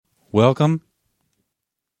Welcome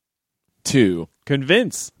to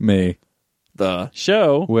Convince me. the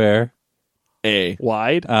show Where a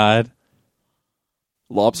wide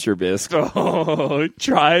lobster bisque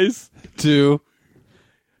tries to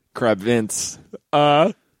crab Vince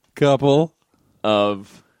a couple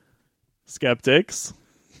of skeptics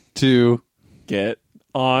to get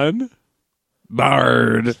on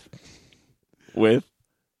Bard with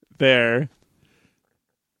their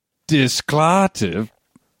disclative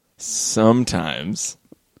sometimes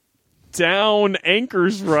down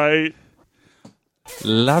anchors right.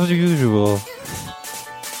 as usual.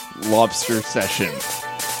 lobster session.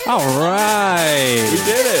 All right. We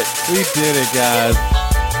did it. We did it, guys.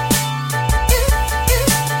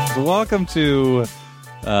 Welcome to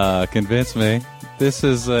Convince Me. This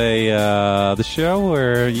is the show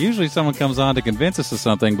where usually someone comes on to convince us of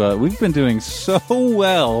something, but we've been doing so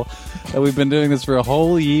well that we've been doing this for a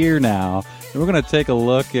whole year now. And we're going to take a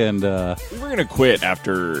look and... We were going to quit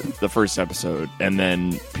after the first episode, and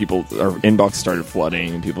then our inbox started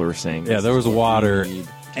flooding, and people were saying... yeah, there was water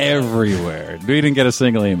everywhere. We didn't get a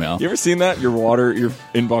single email. You ever seen that? Your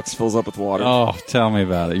inbox fills up with water. Oh, tell me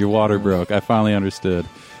about it. Your water broke. I finally understood.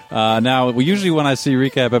 Now, usually when I see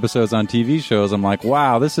recap episodes on TV shows, I'm like,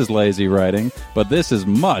 wow, this is lazy writing, but this is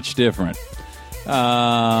much different.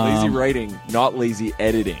 Lazy writing, not lazy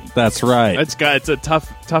editing. That's right. It's a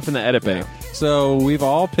tough in the edit bay. So we've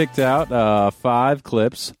all picked out 5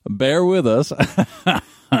 clips. Bear with us.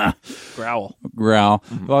 Growl. Growl.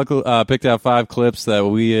 We've all picked out 5 clips that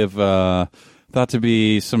we have thought to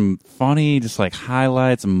be some funny, just like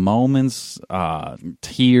highlights, moments,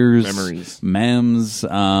 tears, Memories. memes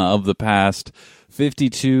of the past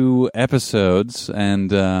 52 episodes,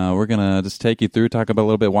 and we're gonna just take you through, talk about a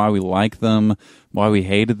little bit why we like them, why we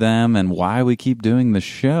hated them, and why we keep doing the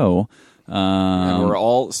show. And we're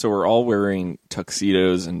all wearing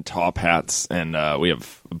tuxedos and top hats, and we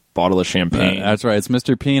have a bottle of champagne. That's right. It's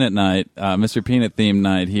Mr. Peanut night, Mr. Peanut themed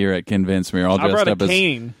night here at Convince Me. We're all I dressed brought a up as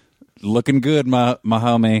cane. looking good, my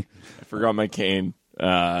homie. I forgot my cane.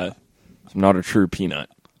 I'm not a true peanut.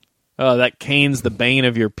 Oh, that cane's the bane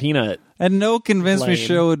of your peanut. And no Convince Me Lame.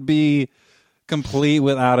 show would be complete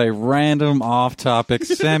without a random off-topic,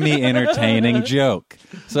 semi-entertaining joke.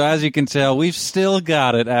 So as you can tell, we've still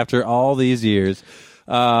got it after all these years.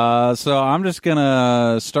 So I'm just going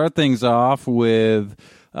to start things off with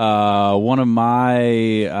one of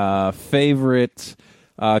my favorite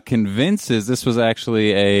convinces. This was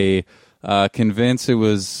actually a convince. It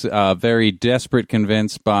was very desperate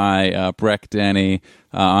convince by Breck Denny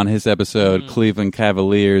on his episode Cleveland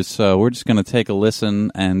Cavaliers. So we're just going to take a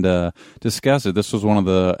listen and discuss it. This was one of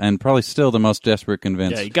the, and probably still the most desperate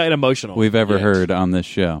convince Yeah, you got emotional. we've ever heard on this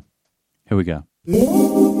show. Here we go.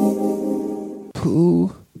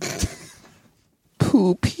 Poo.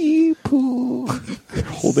 Poo pee poo.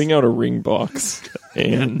 Holding out a ring box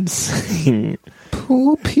and saying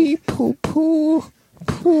poo pee poo poo.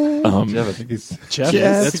 Jeff, I think he's... Jeff,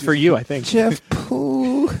 Jeff. that's for you, I think. Jeff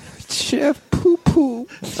poo. Jeff poo poo.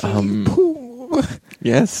 Poo.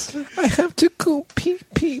 Yes. I have to go pee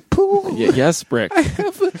pee poo. Yes, Brick. I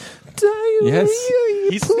have a diarrhea. Yes.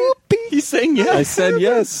 He's saying yes. I said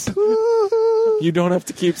yes. Poo. You don't have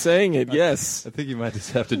to keep saying it. Yes. I think you might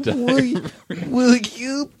just have to die. Will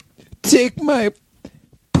you take my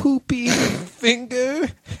poopy finger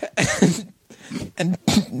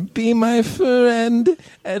and be my friend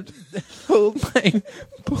and pull my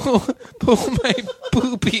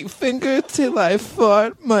poopy finger till I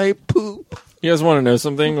fart my poop? You guys want to know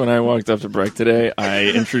something? When I walked up to Breck today, I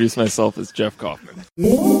introduced myself as Jeff Kaufman.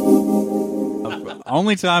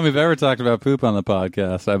 Only time we've ever talked about poop on the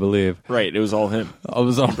podcast, I believe. Right. It was all him. It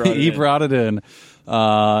was he brought it in.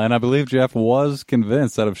 And I believe Jeff was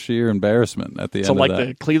convinced out of sheer embarrassment at the end So of like that.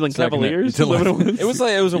 the Cleveland segment. Cavaliers? To like- It was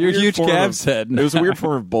a You're a weird huge form Cavs of, head. It was a weird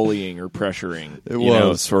form of bullying or pressuring. It you know,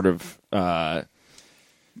 was. sort of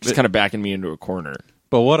just kind of backing me into a corner.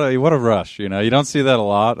 But what a rush, you know. You don't see that a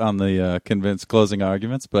lot on the convinced closing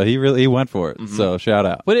arguments, but he went for it. So shout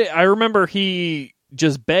out. But I remember he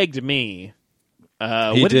just begged me. He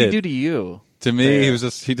what did he did. do to you? To me, he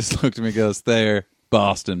just looked at me and goes, "There,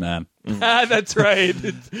 Boston, man." That's right.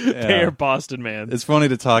 They're Boston, man. It's funny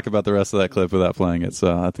to talk about the rest of that clip without playing it,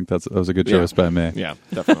 so I think that was a good choice by me. Yeah,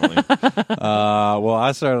 definitely. Well,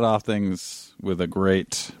 I started off things with a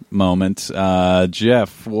great moment.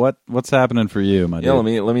 Jeff, what's happening for you, my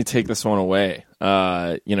dude? Let me take this one away.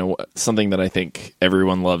 Something that I think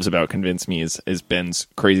everyone loves about Convince Me is Ben's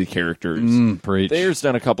crazy characters. Preach. Thayer's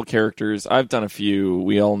done a couple characters. I've done a few.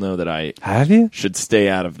 We all know that I Have you? should stay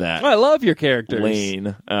out of that I love your characters.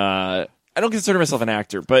 lane. I don't consider myself an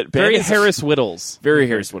actor, but Ben Very is Harris Whittles. very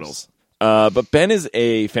Harris Whittles. But Ben is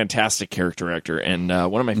a fantastic character actor, and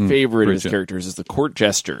one of my favorite of his characters is the court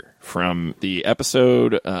jester from the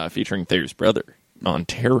episode featuring Thayer's brother on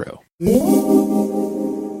Tarot.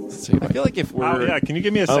 I feel like if we're... Oh, yeah. Can you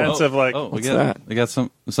give me a sense of like... what's that? We got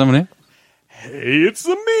someone here? Hey, it's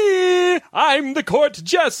me! I'm the court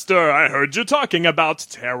jester. I heard you talking about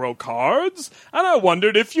tarot cards, and I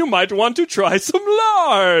wondered if you might want to try some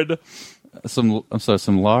lard. Some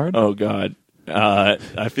lard? Oh, God.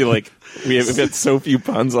 I feel like we've got so few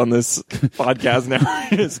puns on this podcast now.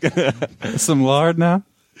 It's gonna... Some lard now?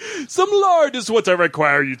 Some lard is what I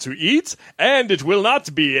require you to eat, and it will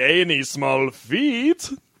not be any small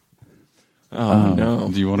feat. Oh, no.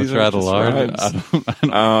 Do you want to These try are the just lard?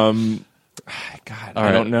 rhymes. God,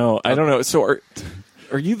 I don't know. I don't know. So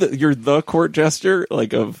are you you're the court jester?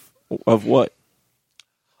 Like of what?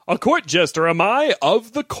 A court jester am I,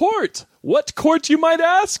 of the court. What court, you might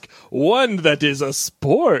ask? One that is a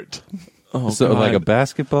sport. Oh, So God. like a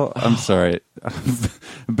basketball? I'm sorry.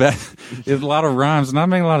 It's a lot of rhymes, not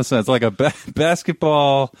making a lot of sense. Like a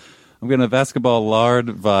basketball. I'm getting a basketball lard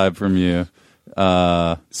vibe from you.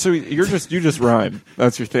 So you just rhyme.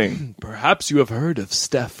 That's your thing. Perhaps you have heard of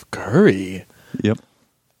Steph Curry. Yep.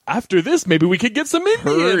 After this, maybe we could get some Indian.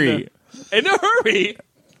 Hurry. In a hurry.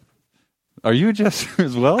 Are you a jester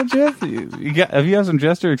as well, Jeff? Have you had some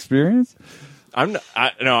jester experience? I'm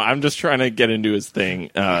just trying to get into his thing.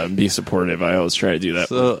 Be supportive. I always try to do that.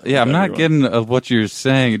 So yeah, I'm not getting of what you're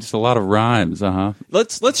saying. Just a lot of rhymes.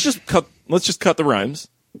 Let's just cut the rhymes.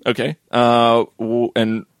 Okay.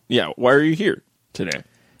 And yeah, why are you here today?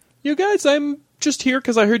 You guys, I'm just here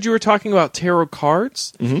because I heard you were talking about tarot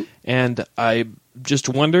cards, and I just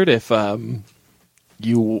wondered if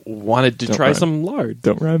you wanted to try rhyme. some lard.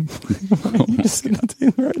 Don't rhyme. You're just gonna do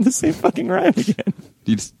the same fucking rhyme again.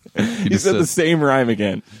 You said the same rhyme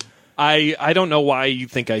again. I don't know why you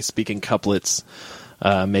think I speak in couplets.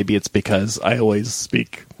 Maybe it's because I always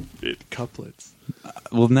speak in couplets.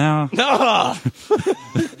 Well, now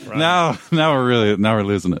we're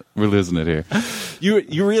losing it. We're losing it here.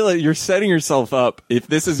 You realize you're setting yourself up. If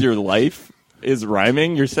this is your life, is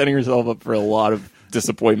rhyming, you're setting yourself up for a lot of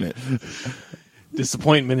disappointment.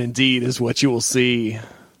 Disappointment indeed is what you will see.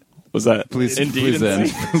 Was that Please end.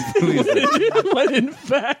 But in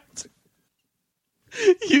fact,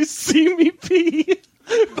 you see me pee.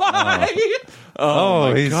 Bye.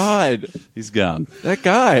 Oh my God. He's gone. That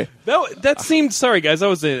guy. That seemed. Sorry, guys. I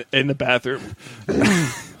was in the bathroom.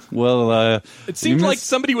 Well, It seemed you like missed-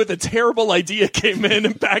 somebody with a terrible idea came in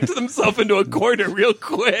and backed themselves into a corner real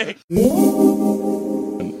quick.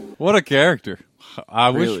 What a character! I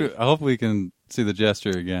Really? I hope we can see the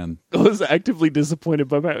jester again. I was actively disappointed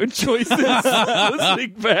by my own choices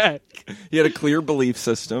listening back. He had a clear belief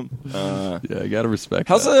system. Yeah, I gotta respect.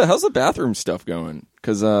 How's that. the bathroom stuff going?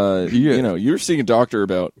 Because you were seeing a doctor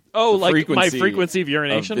about Oh, the like my frequency of of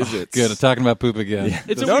urination? visits. Good. Talking about poop again.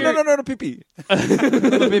 It's a No, weird- pee pee.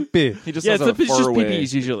 Pee-pee. He just Yeah, has it's a just far away.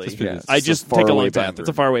 PPs usually. Yeah, it's I a just far take a away long time. bathroom. It's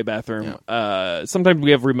a faraway bathroom. Sometimes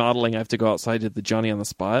we have remodeling. I have to go outside to the Johnny on the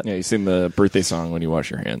spot. Yeah, you sing the birthday song when you wash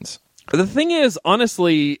your hands. The thing is,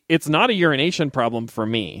 honestly, it's not a urination problem for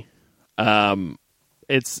me.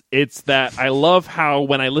 It's that I love how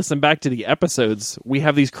when I listen back to the episodes, we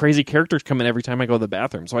have these crazy characters come in every time I go to the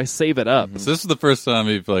bathroom, so I save it up. So this is the first time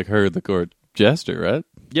you've heard the court jester, right?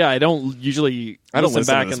 Yeah, I don't usually. I don't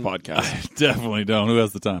listen back to this and podcast. I definitely don't. Who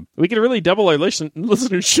has the time? we could really double our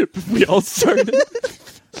listenership if we all started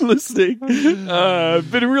listening.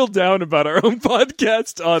 Been real down about our own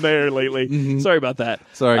podcast on air lately. Sorry about that.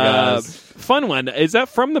 Sorry, guys. Fun one. Is that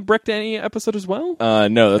from the Brick Danny episode as well?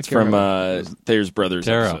 No, that's can't from Thayer's Brothers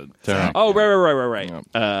Tarot. episode. Oh,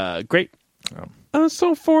 right. Great.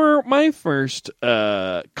 So for my first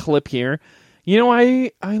clip here,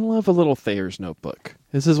 I love a little Thayer's Notebook.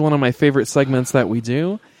 This is one of my favorite segments that we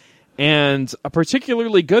do. And a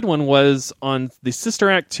particularly good one was on the Sister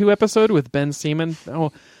Act 2 episode with Ben Seaman.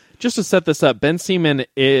 Oh, just to set this up, Ben Seaman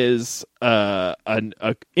is an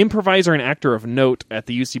improviser and actor of note at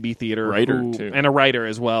the UCB Theater. Writer, too. And a writer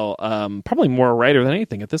as well. Probably more a writer than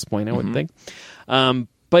anything at this point, I would think.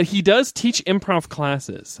 But he does teach improv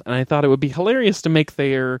classes. And I thought it would be hilarious to make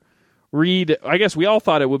Thayer read... I guess we all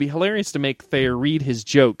thought it would be hilarious to make Thayer read his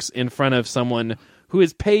jokes in front of someone who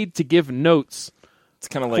is paid to give notes. It's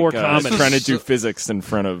kind of For like comedy. trying to do physics in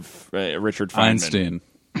front of Richard Feynman. Einstein.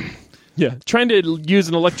 Yeah, trying to use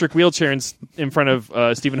an electric wheelchair in front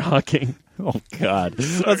of Stephen Hawking. Oh God.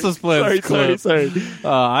 Let's just play this Sorry. clip.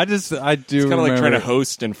 I do. It's kind of like trying to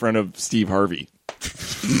host in front of Steve Harvey.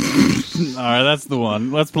 All right, that's the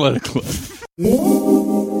one. Let's play the clip.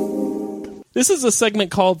 This is a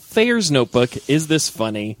segment called Thayer's Notebook. Is this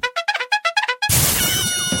funny?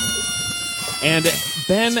 And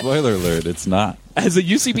Ben, Spoiler alert, it's not. as a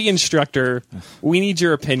UCB instructor, we need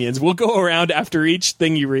your opinions. We'll go around after each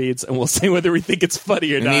thing he reads, and we'll say whether we think it's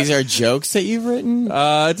funny or And not. these are jokes that you've written?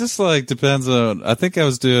 It just like depends on. I think I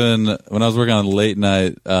was doing when I was working on late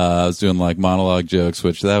night. I was doing like monologue jokes,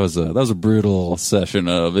 which that was a brutal session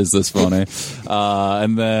of. Is this funny?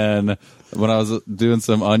 And then when I was doing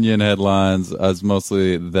some Onion headlines, I was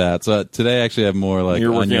mostly that. So today, actually, I have more like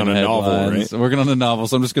You're working Onion on a novel, headlines. right? I'm working on a novel,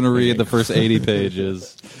 so I'm just going to read the first 80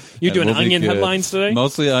 pages. You're And doing we'll be Onion good. headlines today?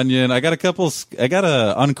 Mostly Onion. I got a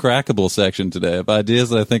uncrackable section today of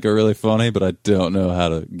ideas that I think are really funny, but I don't know how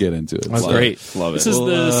to get into it. That's So- great. Love it. This is Well,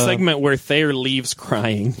 the segment where Thayer leaves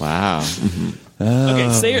crying. Wow.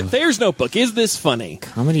 Okay, Thayer's Notebook. Is this funny?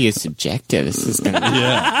 Comedy is subjective. This is going to be...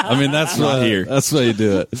 Yeah, I mean that's Not why here. That's why you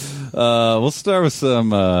do it. We'll start with some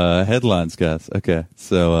headlines, guys. Okay,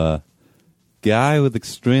 so guy with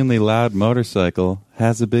extremely loud motorcycle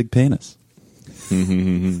has a big penis.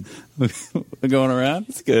 We're going around.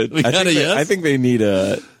 It's good. We got a yes? I think they need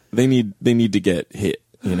they need to get hit.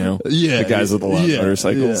 You know, the guys with the loud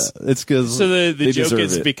motorcycles. Yeah. It's because So the They joke deserve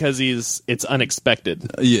is it. because it's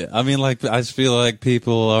unexpected. yeah. I mean, like I just feel like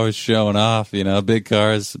people are always showing off. You know, big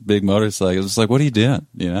cars, big motorcycles. It's like, what are you doing?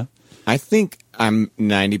 You know. I think I'm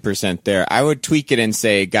 90% there. I would tweak it and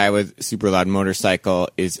say guy with super loud motorcycle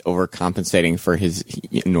is overcompensating for his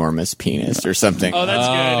enormous penis or something. Oh, that's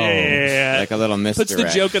good. Yeah. Like a little misdirect. Puts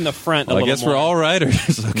the joke in the front. Well, I guess we're all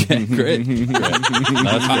writers. Okay, great.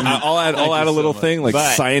 I'll add a little thing like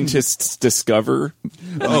But- scientists discover.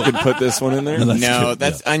 You could put this one in there. No,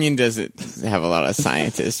 that's Onion doesn't have a lot of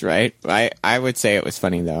scientists, right? I would say it was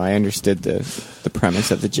funny though. I understood the premise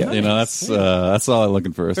of the joke. You know, that's all I'm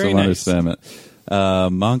looking for. Very Some nice.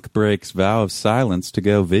 understanding. Monk breaks vow of silence to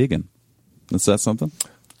go vegan. Is that something?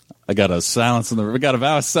 We got a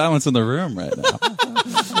vow of silence in the room right now.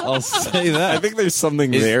 I'll say that. I think there's something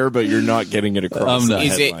there, but you're not getting it across. I'm not. the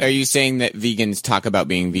Is it? headline. Are you saying that vegans talk about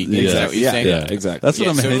being vegan? Yeah. Is that what you're saying? Yeah, exactly. That's what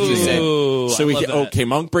Yeah, I'm so hinting you at. said- Ooh, So I we love can, that. okay,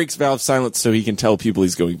 Monk breaks vow of silence so he can tell people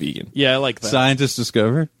he's going vegan. Yeah, I like that. Scientists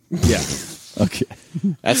discover? Yeah. Okay.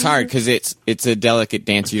 That's hard because it's a delicate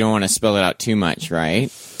dance. You don't want to spell it out too much, right?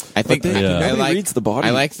 I think then Yeah. nobody reads the body.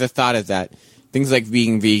 I like the thought of that. Things like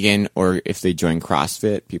being vegan, or if they join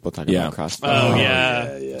CrossFit, people talk Yeah. about CrossFit. Oh, yeah.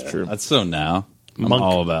 It's true. That's so now. I'm Monk,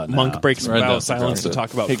 all about now. Monk breaks Right vow down of silence to CrossFit.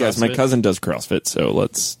 talk about Hey guys, my CrossFit. cousin does CrossFit, so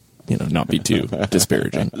let's not be too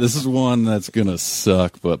disparaging. This is one that's gonna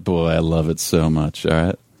suck, but boy, I love it so much. All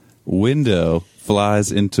right. Window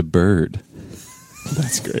flies into bird.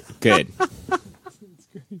 That's great. Good.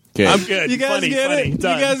 Good. I'm good. You guys funny, get funny. it?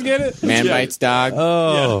 Done. You guys get it? Man bites dog.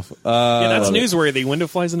 Oh, Yeah, that's newsworthy. Window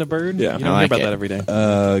flies in a bird. Yeah. You don't I hear like about it. that every day.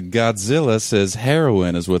 Godzilla says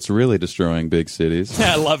heroin is what's really destroying big cities.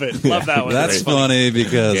 Yeah, I love it. Love that one. That's Very funny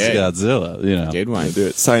because Good. Godzilla, you know. Good one. Do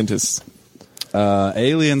it. Scientists.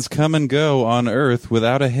 Aliens come and go on Earth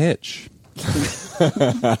without a hitch.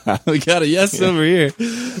 We got a yes over here.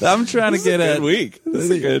 I'm trying to get at Good week. This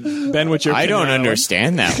is good. Ben, what's your I opinion don't on that one?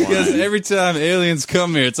 understand that because one. every time aliens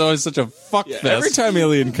come here, it's always such a fuck fest. Every time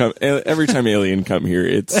alien come here,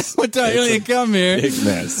 it's What time alien come here? big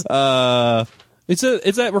mess.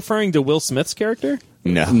 Is that referring to Will Smith's character?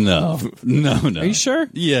 No. No. Are you sure?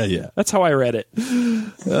 Yeah. That's how I read it.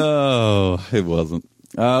 Oh, it wasn't.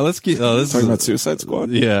 Let's keep. Oh, this Talking is about Suicide Squad.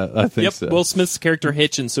 Yeah, I think Yep, so. Will Smith's character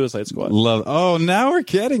Hitch in Suicide Squad. Love. Oh, now we're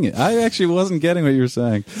getting it. I actually wasn't getting what you were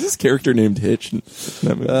saying. Is this character named Hitch? in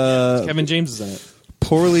that movie? Kevin James is in it.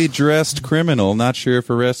 Poorly dressed criminal, not sure if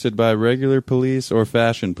arrested by regular police or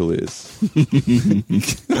fashion police.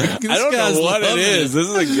 I don't know what it is. This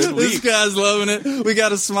is a good This week. guy's loving it. We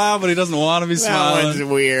got a smile, but he doesn't want to be That smiling. one's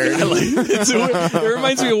weird. It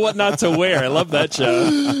reminds me of What Not to Wear. I love that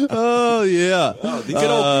show. Oh yeah.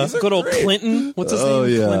 Good old Clinton. What's his Oh,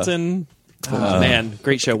 name? yeah. Clinton. Oh, man,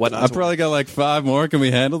 great show. What Not I to probably got like 5 more. Can we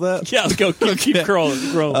handle that? Wear. Yeah, let's go. Keep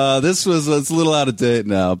scrolling. This was it's a little out of date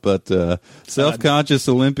now, but self-conscious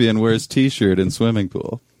Olympian wears T-shirt in swimming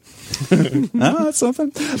pool. Oh, that's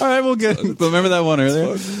something. All right, we'll get. Remember that one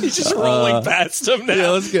earlier? He's just rolling past him now. yeah,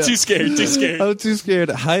 let's go. Too scared. I'm too scared.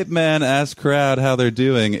 Hype man asks crowd how they're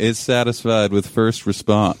doing. Is satisfied with first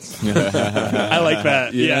response. I like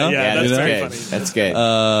that. You know? Yeah, Yeah, that's that's very good. funny. That's good.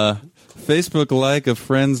 Facebook like of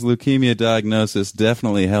friend's leukemia diagnosis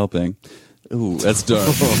definitely helping. Ooh, that's dark.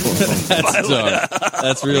 That's dark.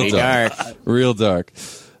 That's real Pretty dark. dark. Real dark.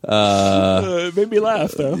 It made me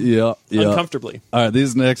laugh, though. Yeah. Uncomfortably. All right,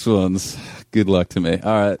 these next ones. Good luck to me.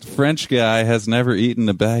 All right, French guy has never eaten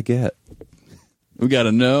a baguette. We got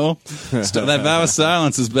to know. That vow of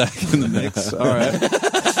silence is back in the mix. All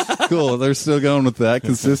right. Cool. They're still going with that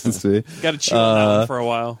consistency. Got to chew on that one for a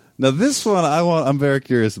while. Now, this one I'm very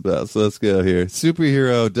curious about, so let's go here.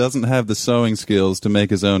 Superhero doesn't have the sewing skills to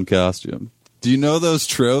make his own costume. Do you know those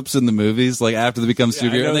tropes in the movies? Like after they become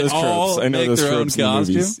superheroes, they all make their own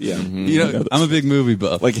costume. Yeah, You know, I'm a big movie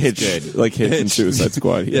buff. like Hitch, in Suicide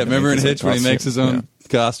Squad. Yeah, remember in Hitch when he makes his own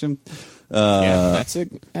costume? Yeah,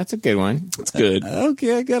 that's a good one. It's good.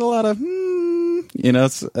 Okay, I got a lot of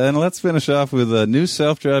and let's finish off with a new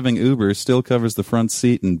self-driving Uber still covers the front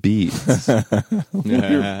seat in beads.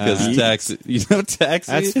 Because taxi,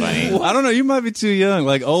 taxi. That's funny. I don't know. You might be too young.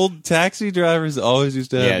 Like old taxi drivers always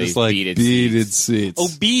used to have these this like beaded seats. Oh,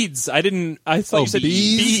 beads. I thought you said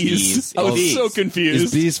bees. I was Bees. so confused.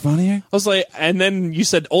 Is bees funnier? I was like, and then you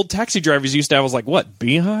said old taxi drivers used to have. I was like, what,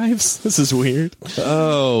 beehives? This is weird.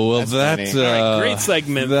 Oh, well, That's that's funny. All right, great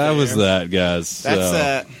segment That there. was that, guys.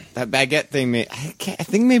 That's that baguette thing. I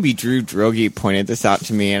think maybe Drew Droege pointed this out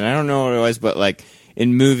to me, and I don't know what it was, but like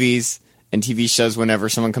in movies and TV shows, whenever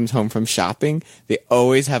someone comes home from shopping, they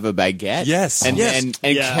always have a baguette. Yes. and Yes. and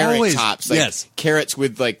Yeah. carrot Always. tops. Like Yes. carrots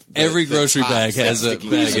with like Every the grocery tops bag has that's a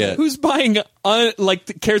sticking out. baguette. Who's buying the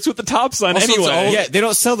carrots with the tops on Also, it's anyway? all- Yeah, they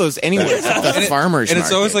don't sell those anywhere. It's at the farmers and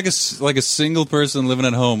it's always market. like a single person living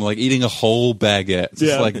at home, like eating a whole baguette. It's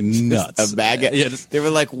just Yeah. like nuts. a baguette. Yeah, just- They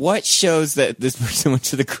were like, "What shows that this person went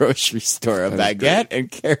to the grocery store? A baguette and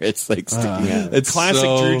carrots like sticking out." It's Classic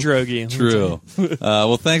so Drew Droege. True.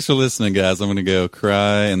 Well, thanks for listening, guys. I'm going to go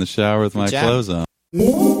cry in the shower with my job. clothes on.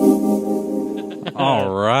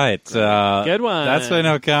 All right. Good one. That's why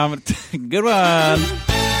no comment. Good one.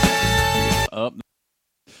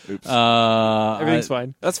 Everything's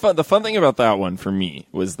fine. That's fun. The fun thing about that one for me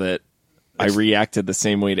was that I reacted the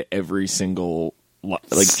same way to every single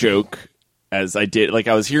joke as I did. Like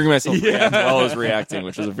I was hearing myself react while I was reacting,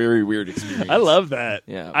 which was a very weird experience. I love that.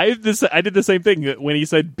 Yeah. I did the same thing when he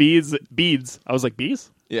said beads. I was like, bees?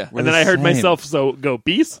 Yeah. And then I heard myself go,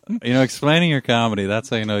 bees? You know, explaining your comedy, that's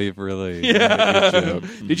how you know you've really made a good joke.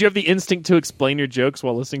 Did you have the instinct to explain your jokes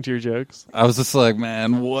while listening to your jokes? I was just like,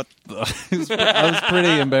 man, what the? I was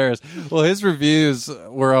pretty embarrassed. Well, his reviews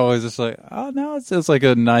were always just like, oh, no, it's just like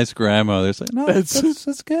a nice grandmother. It's like, no,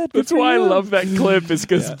 that's good. That's why I love that clip, is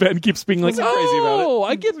because Ben keeps being like, crazy about it. oh,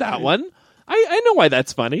 I get that one. I know why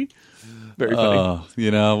that's funny. Very funny. Oh, hey,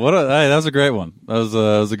 that was a great one. That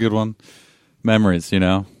was a good one. Memories,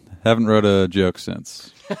 Haven't wrote a joke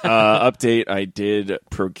since. Update, I did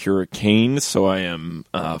procure a cane, so I am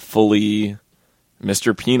fully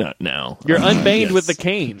Mr. Peanut now. You're unbaned Yes. with the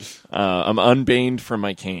cane. I'm unbaned from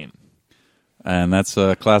my cane. And that's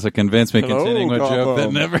a classic convince me continuing with a joke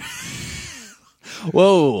that never...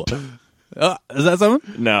 Whoa. Is that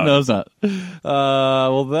something? No. it's not.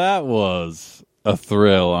 Well, that was a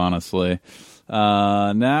thrill, honestly.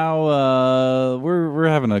 Now we're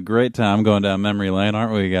having a great time going down memory lane,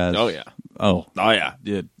 aren't we, guys? Oh, yeah. Oh, Oh, yeah.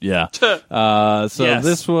 yeah. So Yes.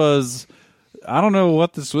 this was, I don't know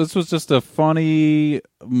what this was. This was just a funny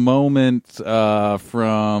moment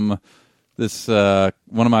from this one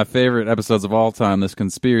of my favorite episodes of all time, this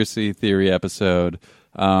conspiracy theory episode.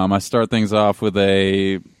 I start things off with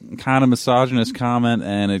a kind of misogynist comment,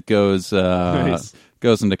 and it goes Nice.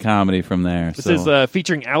 goes into comedy from there. This so. is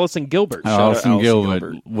featuring Allison Gilbert. out Allison Allison Gilbert.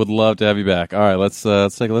 Gilbert. Would love to have you back. All right, let's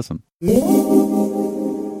take a listen.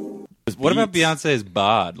 What about Beyonce's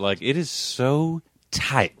bod? Like, it is so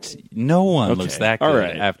tight. No one looks that good All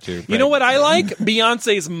right. after. You know what I like?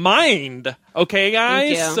 Beyonce's mind. Okay,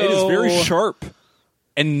 guys? Thank you. So, It is very sharp.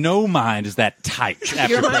 And no mind is that tight.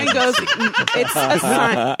 After Your mind goes.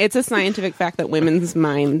 It's a scientific fact that women's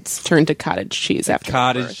minds turn to cottage cheese after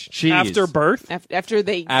cottage cheese. After birth? after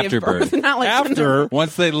they After give birth. birth. Not like After.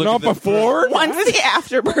 Once they look Not at the before? Once the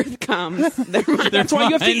afterbirth comes, their mind, That's why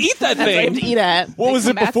you have to eat that that's why you have thing. to eat it. What They was it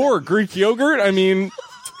come back before? Greek yogurt? I mean,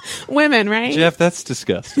 to women, right? Jeff, that's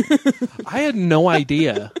disgusting. I had no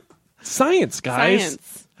idea. Science, guys.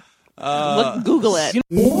 Science. Google it.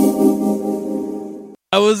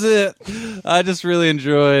 That was it. I just really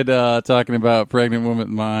enjoyed talking about pregnant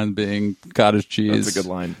woman mind being cottage cheese. that's a good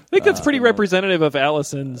line. I think that's pretty representative of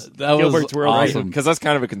Allison's That was Gilbert's world. awesome. Because that's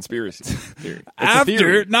kind of a conspiracy theory. It's a After,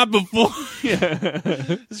 theory. not before.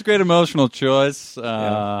 It's a great emotional choice. And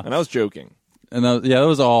I was joking. And that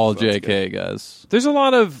was all JK, guys. There's a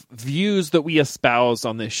lot of views that we espouse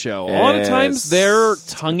on this show. A lot of times Yes. they're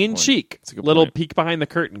tongue-in-cheek. That's a good Little point. peek behind the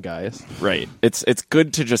curtain, guys. Right. It's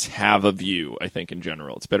good to just have a view, I think, in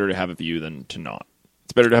general. It's better to have a view than to not.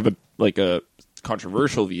 It's better to have a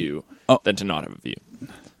controversial view than to not have a view.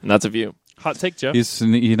 And that's a view. Hot take, Joe.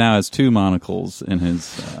 He now has 2 monocles in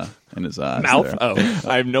his eyes. Mouth. there. Oh,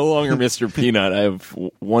 I'm no longer Mr. Peanut. I have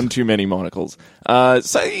one too many monocles.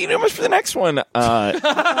 So you know much for the next one. I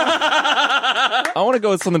want to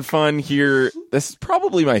go with something fun here. This is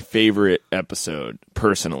probably my favorite episode,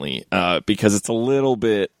 personally, because it's a little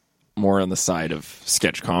bit more on the side of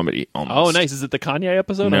sketch comedy. Almost. oh, nice. Is it the Kanye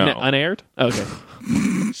episode No. unaired? Okay,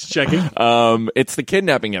 just checking. It's the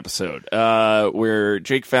kidnapping episode where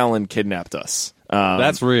Jake Fallon kidnapped us.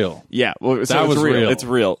 That's real. Yeah, well, so That it's was real. real. It's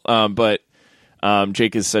real. But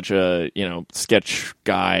Jake is such a sketch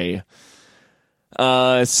guy.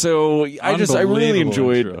 So I really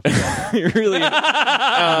enjoyed. Unbelievable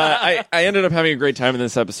I ended up having a great time in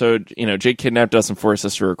this episode. Jake kidnapped us and forced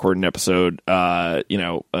us to record an episode. And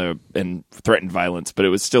threatened violence, but it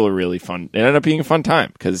was still a really fun. It ended up being a fun time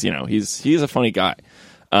because he's a funny guy.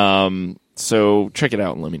 So check it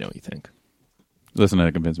out and let me know what you think. Listen,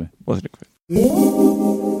 that convinced me. Wasn't it great?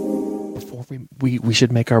 Before we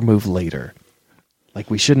should make our move later. Like,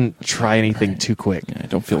 we shouldn't try anything too quick. I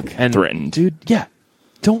don't feel And threatened. dude. Yeah,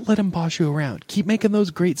 don't let him boss you around. Keep making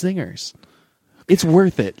those great zingers. It's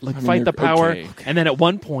worth it. Like, fight the power, okay. and then at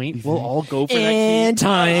one point we'll all go for And that.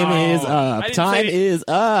 time is I up. didn't Time say- is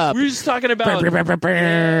up. We were just talking about What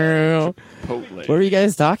were you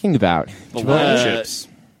guys talking about? Chips.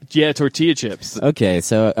 tortilla chips. Okay,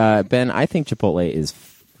 so Ben, I think Chipotle is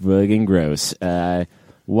fucking gross.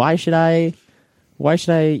 Why should I eat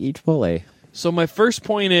Chipotle? So my first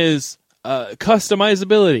point is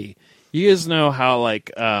customizability. You guys know how,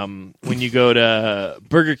 like, when you go to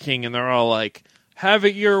Burger King and they're all like, have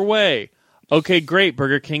it your way. Okay, great,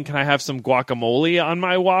 Burger King, can I have some guacamole on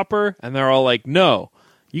my Whopper? And they're all like, no.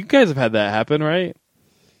 You guys have had that happen, right?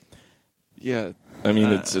 Yeah, I mean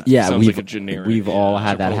it sounds we've like a generic. we've all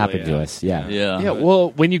had that Chipotle, happen to yeah. us. Yeah. Yeah,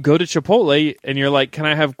 well, when you go to Chipotle and you're like, can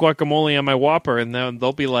I have guacamole on my Whopper? And then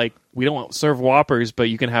they'll be like, we don't serve Whoppers, but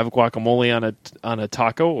you can have guacamole on a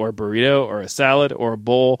taco or a burrito or a salad or a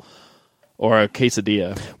bowl or a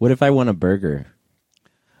quesadilla. What if I want a burger?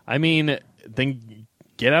 I mean, then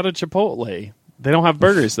get out of Chipotle. They don't have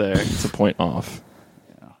burgers there. It's a point off.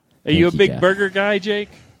 Are you a you, big Jeff. burger guy, Jake?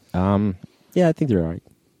 Yeah, I think they're all right.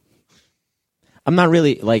 I'm not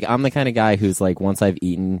really I'm the kind of guy who's like, once I've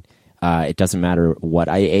eaten, it doesn't matter what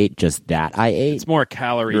I ate, just that I ate. It's more a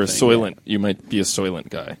calorie You're a thing. Soylent. You might be a Soylent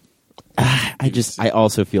guy. I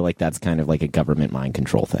also feel like that's kind of like a government mind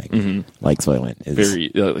control thing. Like Soylent is Very.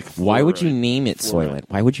 Why would you name it Soylent?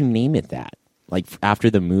 Why would you name it that? Like after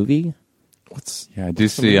the movie? Yeah, I do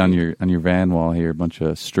see on your van wall here a bunch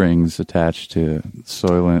of strings attached to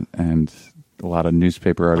Soylent and a lot of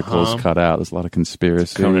newspaper articles cut out. There's a lot of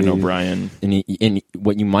conspiracy. Conan O'Brien? And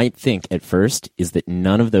what you might think at first is that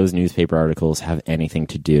none of those newspaper articles have anything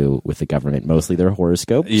to do with the government. Mostly they're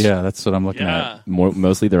horoscopes. Yeah, that's what I'm looking Yeah. at.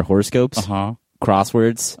 Mostly they're horoscopes,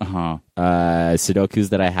 crosswords, Sudokus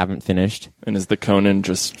that I haven't finished. And is the Conan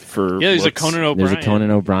just for? Yeah, there's a looks? Conan O'Brien. There's a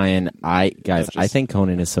Conan O'Brien. I just- think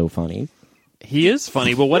Conan is so funny. He is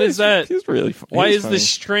funny, but what is that? He's really. Why he's is funny. the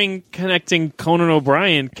string connecting Conan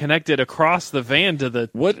O'Brien connected across the van to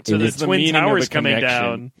the What to the is the Twin meaning of Towers a coming connection?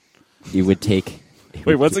 down? You would take.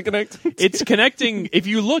 Wait, what's it connected? It's connecting. If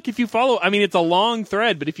you follow, I mean, it's a long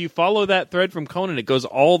thread, but if you follow that thread from Conan, it goes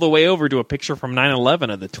all the way over to a picture from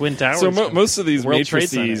 9/11 of the Twin Towers. So most of these World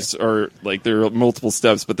Trade matrices are like there are multiple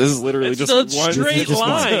steps, but this is literally It's just a one straight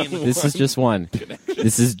line. This is just one.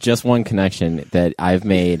 This is just one connection that I've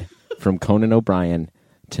made from Conan O'Brien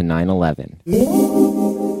to 9/11.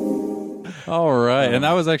 All right, and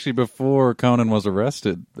that was actually before Conan was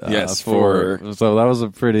arrested. Yes, so that was a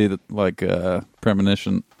pretty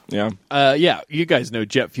premonition Yeah. Yeah, you guys know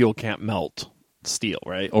jet fuel can't melt steel,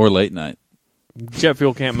 right? or late night. Jet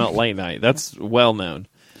fuel can't melt late night. That's well known.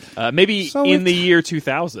 Maybe So in the year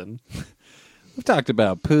 2000. We've talked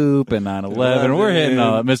about poop and 9/11. We're hitting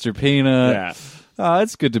Mr. Peanut. Yeah.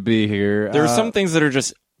 It's good to be here. There are some things that are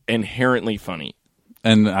just inherently funny.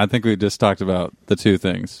 and I think we just talked about the two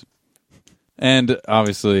things. And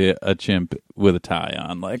obviously a chimp with a tie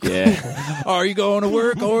on. Like, are you going to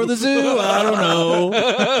work or the zoo? I don't know.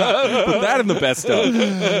 Put that in the best of.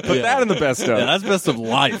 Put that in the best of. Yeah, that's best of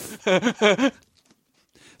life.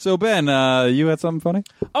 So, Ben, you had something funny?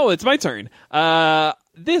 Oh, it's my turn.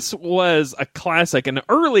 This was a classic, an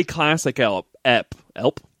early classic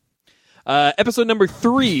episode number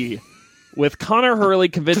 3, with Connor Hurley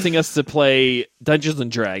convincing us to play Dungeons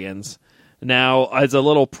and Dragons. Now, as a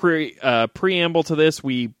little preamble to this,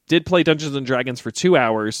 we did play Dungeons and Dragons for 2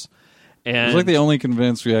 hours, It And was like the only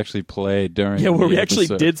Convinced we actually played during. where the we actually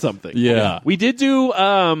episode. did something. Yeah. We did do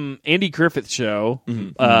Andy Griffith's show.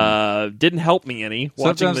 Didn't help me any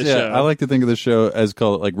watching Sometimes, the show. I like to think of the show as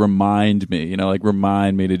called like remind me. Like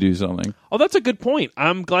remind me to do something. Oh, that's a good point.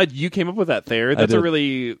 I'm glad you came up with that, Thayer. That's a did.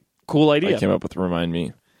 really cool idea. I came up with Remind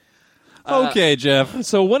Me. Okay, Jeff.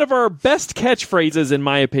 So one of our best catchphrases, in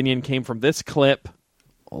my opinion, came from this clip.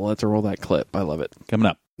 Well, let's roll that clip. I love it. Coming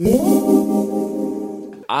up.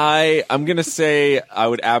 I'm gonna say I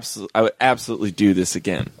would absolutely do this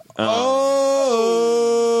again.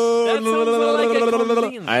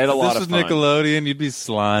 I had a lot This of was fun. Nickelodeon. You'd be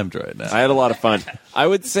slimed right now. I had a lot of fun. I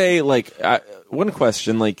would say one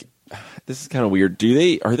question this is kind of weird. Do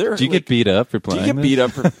you get beat up for Do you playing? get this? beat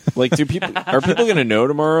up for are people going to know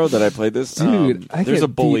tomorrow that I played this? Dude, I there's get a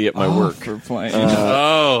bully beat at my off work. for playing.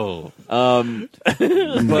 Oh,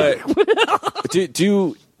 But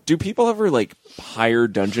do people ever hire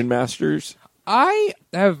dungeon masters? I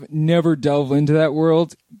have never delved into that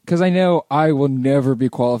world because I know I will never be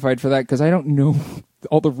qualified for that because I don't know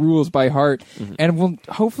all the rules by heart and will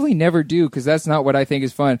hopefully never do because that's not what I think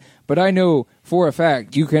is fun. But I know for a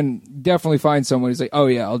fact you can definitely find someone who's like, oh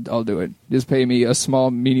yeah, I'll do it. Just pay me a small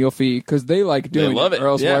menial fee because they like doing love it. or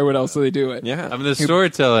else Yeah. why would else do they do it? Yeah. I mean, the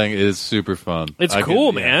storytelling is super fun. It's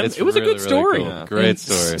cool, man. it's It was a really, good story. really cool. Yeah. Great And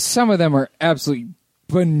story. Some of them are absolutely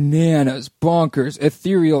bananas, bonkers,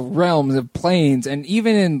 ethereal realms of planes, and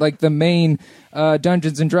even in the main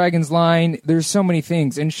Dungeons and Dragons line, there's so many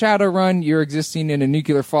things. In Shadowrun, you're existing in a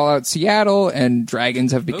nuclear fallout Seattle, and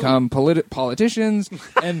dragons have become politicians,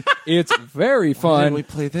 and it's very fun. we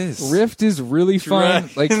play this? Rift is really fun.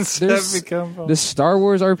 Dragons have there's become fun. the Star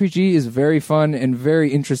Wars RPG is very fun and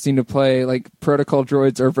very interesting to play. Protocol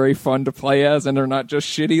droids are very fun to play as, and they're not just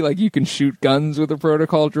shitty. You can shoot guns with a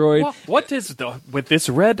protocol droid. What is with this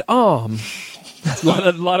red arm? a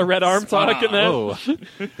lot of red arm talk in that. Oh,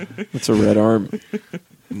 It's a red arm.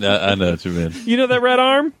 no, I know what you mean. You know that red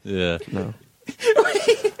arm? Yeah.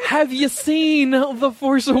 Have you seen The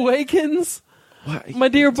Force Awakens? My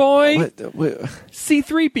dear boy,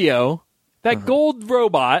 C-3PO, that gold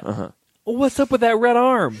robot. What's up with that red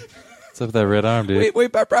arm? What's up with that red arm, dude?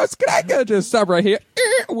 Wait, bros, can I just stop right here?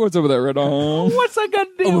 What's up with that red arm? What's that got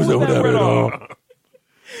to do with that red arm?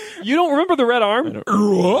 You don't remember the red arm? What's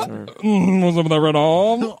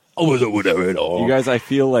up with that red arm? You guys, I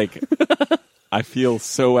feel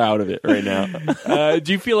so out of it right now.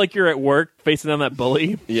 Do you feel like you're at work facing down that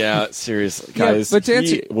bully? Yeah, seriously, Yeah, guys. but to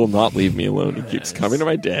answer- He will not leave me alone. He keeps coming to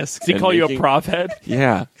my desk. Does he and call you a making- prop head?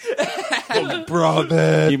 Yeah.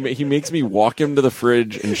 He makes me walk him to the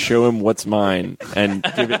fridge and show him what's mine and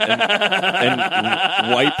give it and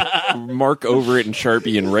mark over it in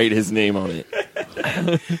Sharpie and write his name on it.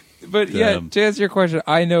 But yeah, Damn. to answer your question,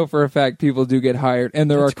 I know for a fact people do get hired, and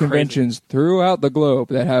there are conventions throughout the globe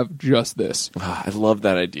that have just this. I love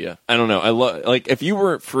that idea. I don't know. I love if you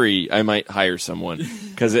weren't free, I might hire someone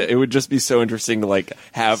because it would just be so interesting to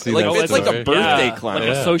have See like that it's like a story? birthday Yeah, clown. like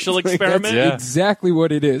a social experiment. Yeah. Exactly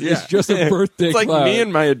what it is. It's just a birthday It's like cloud. me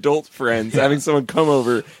and my adult friends having someone come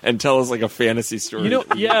over and tell us a fantasy story. You know,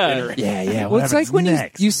 yeah. Yeah. Well, it's like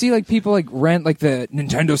when you see people rent the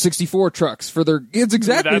Nintendo 64 trucks for their. It's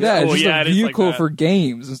exactly That's that. cool. It's just Yeah, a it is like vehicle that. for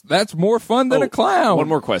games. That's more fun than a clown. One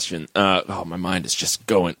more question. My mind is just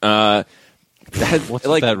going. Have with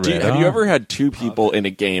that red have you arm? ever had two people in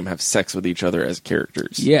a game have sex with each other as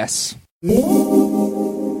characters? Yes.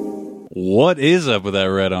 What is up with that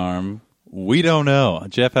red arm? We don't know.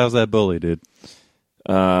 Jeff, how's that bully, dude?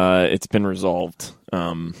 It's been resolved.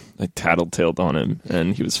 I tattletaled on him,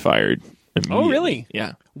 and he was fired. Oh, really?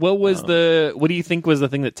 Yeah. What was what do you think was the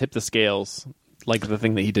thing that tipped the scales? The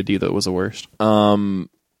thing that he did to you that was the worst?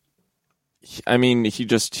 I mean,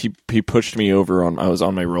 he pushed me over I was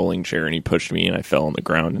on my rolling chair, and he pushed me, and I fell on the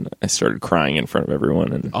ground, and I started crying in front of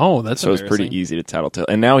everyone. And Oh, that's so it was pretty easy to tattletale.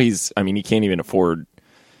 And now he can't even afford,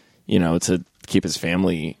 to keep his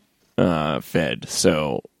family fed.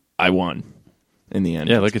 So I won in the end.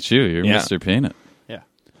 Yeah, look at you. You're Yeah. Mr. Peanut. Yeah.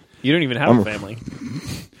 You don't even have a family.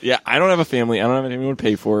 Yeah, I don't have a family. I don't have anyone to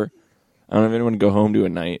pay for. I don't have anyone to go home to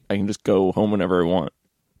at night. I can just go home whenever I want.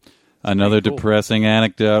 Another depressing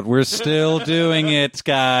anecdote. We're still doing it,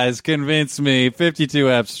 guys. Convince me. 52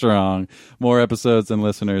 apps strong. More episodes than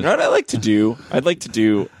listeners. You know what I'd like to do,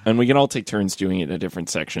 and we can all take turns doing it in different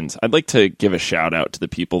sections. I'd like to give a shout out to the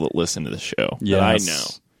people that listen to the show that I know.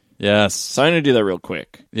 Yes. So I'm going to do that real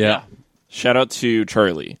quick. Yeah. Shout out to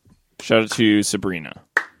Charlie. Shout out to Sabrina.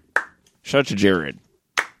 Shout out to Jared.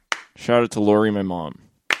 Shout out to Lori, my mom.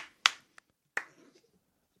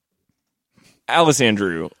 Alice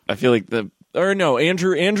Andrew. I feel like the Or no,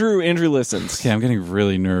 Andrew listens. Okay, I'm getting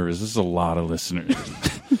really nervous. This is a lot of listeners.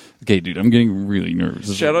 Okay, dude, I'm getting really nervous. This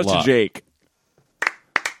is Shout a out lot. to Jake.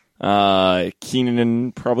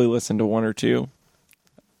 Keenan probably listened to one or two.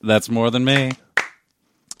 That's more than me.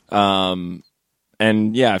 And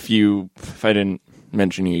yeah, if I didn't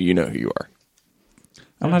mention you, you know who you are.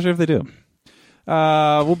 I'm not sure if they do.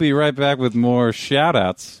 We'll be right back with more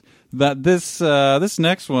shout-outs. But this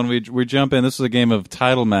next one, we jump in. This is a game of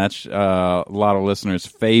title match. A lot of listeners'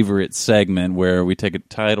 favorite segment where we take a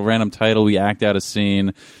random title, we act out a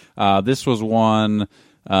scene. This was one,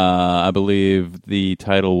 I believe the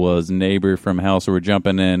title was Neighbor from Hell, so we're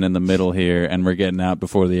jumping in the middle here, and we're getting out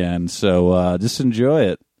before the end. So just enjoy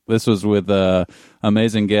it. This was with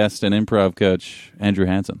amazing guest and improv coach, Andrew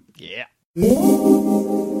Hansen. Yeah.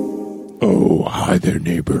 Oh, hi there,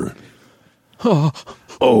 neighbor.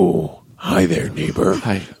 Oh, hi there, neighbor.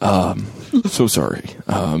 Hi. So sorry.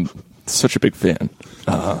 Such a big fan.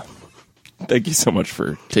 Thank you so much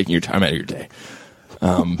for taking your time out of your day.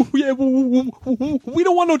 Yeah, we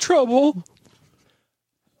don't want no trouble.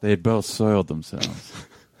 They had both soiled themselves.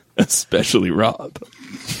 Especially Rob.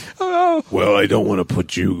 Well, I don't want to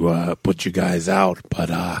put you guys out,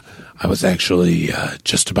 but I was actually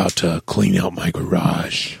just about to clean out my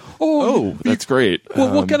garage. Oh, that's great.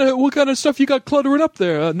 Well, what kind of stuff you got cluttering up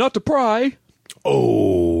there? Not to pry.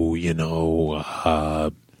 Oh,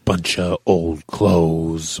 bunch of old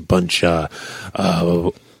clothes, bunch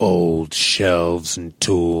of old shelves and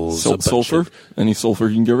tools. Sulfur? Any sulfur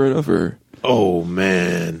you can get rid of, or? Oh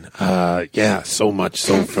man, yeah, so much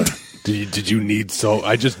sulfur. Did you need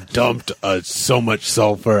I just dumped so much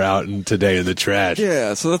sulfur out today in the trash.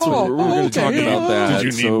 Yeah, so that's what we're going to talk about that.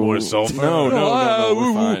 Did you need more sulfur? No,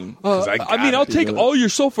 we're fine. I'll take all your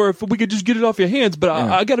sulfur if we could just get it off your hands, but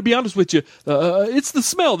I got to be honest with you. It's the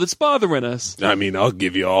smell that's bothering us. I mean, I'll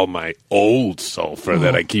give you all my old sulfur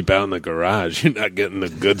that I keep out in the garage. You're not getting the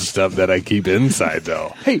good stuff that I keep inside,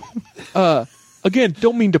 though. Hey, again,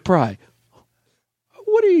 don't mean to pry.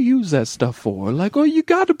 What do you use that stuff for? Like, you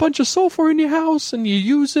got a bunch of sulfur in your house and you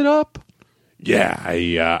use it up?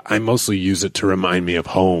 Yeah, I mostly use it to remind me of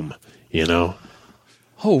home, Oh,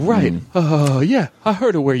 right. Yeah, I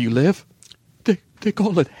heard of where you live. They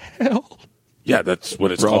call it hell. Yeah, that's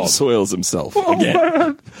what it's Rob called. soils himself Oh, again.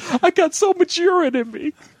 man. I got so much urine in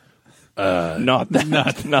me. Not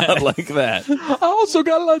like that. I also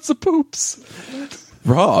got lots of poops.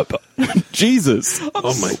 Rob, Jesus.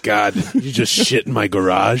 Oh my God, you just shit in my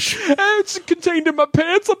garage. It's contained in my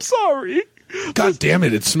pants. I'm sorry. God damn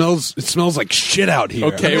it! It smells like shit out here.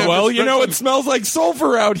 Okay, well, it smells like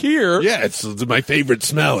sulfur out here. Yeah, it's my favorite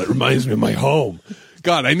smell. It reminds me of my home.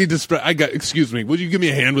 God, I need to spray. Excuse me. Would you give me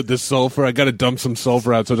a hand with this sulfur? I got to dump some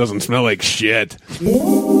sulfur out so it doesn't smell like shit.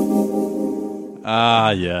 Ah,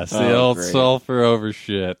 yes, the old great. sulfur over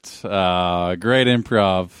shit. Great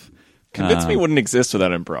improv. Convince me wouldn't exist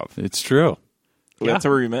without improv. It's true. That's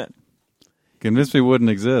where we met. Convince me wouldn't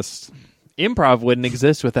exist. Improv wouldn't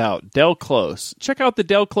exist without Del Close. Check out the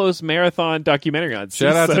Del Close Marathon documentary on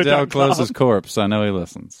Shout out to Del CSO.com. Close's corpse. I know he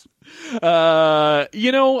listens. As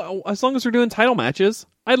long as we're doing title matches,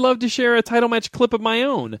 I'd love to share a title match clip of my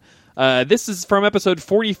own. This is from episode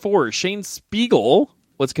 44. Shane Spiegel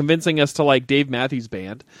was convincing us to like Dave Matthews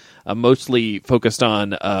Band, mostly focused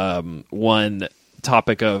on one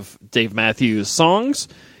topic of Dave Matthews songs.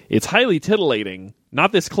 It's highly titillating.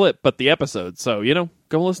 Not this clip, but the episode. So,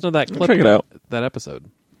 go listen to that clip. Check it out. That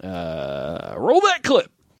episode. Roll that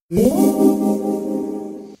clip.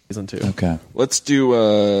 Season 2. Okay. Let's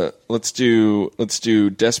do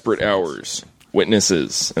Desperate Hours,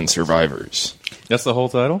 Witnesses and Survivors. That's the whole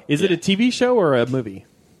title? Is it a TV show or a movie?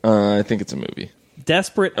 I think it's a movie.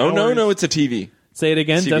 Desperate Oh, Hours. no, it's a TV. Say it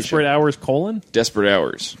again. TV Desperate show. Hours, : Desperate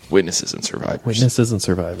Hours, Witnesses and Survivors. Witnesses and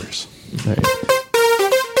Survivors. There you go.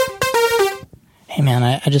 Hey man,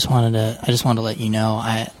 I just wanted to let you know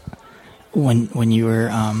when you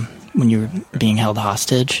were being held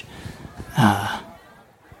hostage, I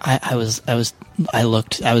was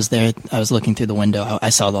looking through the window. I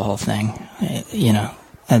saw the whole thing, and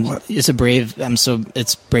it's brave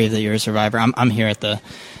that you're a survivor. I'm here at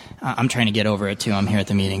I'm trying to get over it too. I'm here at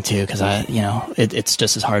the meeting too because it's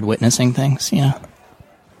just as hard witnessing things. Yeah,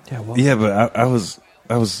 but I was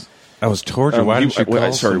tortured. Why did you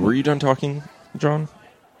call? Sorry, were you done talking, John?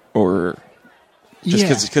 Or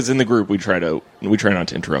just because in the group we try not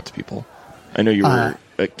to interrupt people. I know you were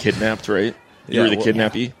kidnapped, right? You were the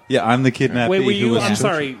kidnappee. Yeah, I'm the kidnappee. Wait, were who you? was I'm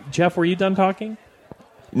sorry, Jeff. Were you done talking?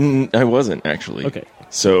 I wasn't actually. Okay.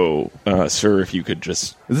 So, sir, if you could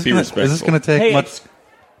just be respectful. Is this going to take Hey, much?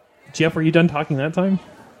 Jeff, were you done talking that time?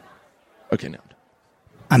 Okay, now.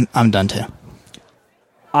 I'm done too.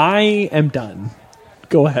 I am done.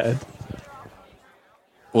 Go ahead.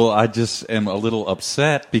 Well, I just am a little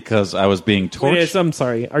upset because I was being tortured. Wait, I'm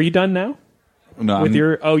sorry. Are you done now? No, With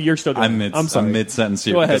you're still going. I'm sorry. mid-sentence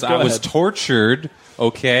here Go ahead, because go I was ahead. tortured.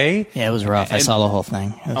 Okay. Yeah, it was rough. I saw the whole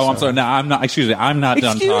thing. Oh, I'm sorry. No, I'm not. Excuse me. I'm not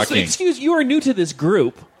done talking. Excuse, you are new to this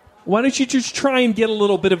group. Why don't you just try and get a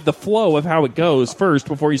little bit of the flow of how it goes first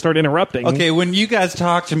before you start interrupting? Okay, when you guys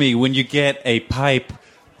talk to me, when you get a pipe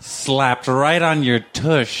slapped right on your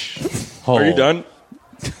tush hole. Are you done?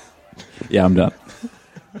 Yeah, I'm done.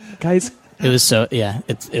 Guys, It was so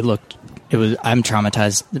it looked. It was. I'm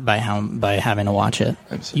traumatized by having to watch it.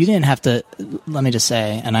 You didn't have to. Let me just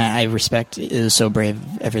say, and I respect. It was so brave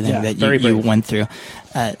everything Yeah, that very you brave. went through.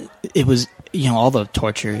 It was all the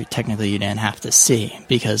torture. Technically, you didn't have to see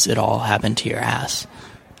because it all happened to your ass.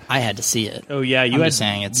 I had to see it. Oh yeah, you I'm had just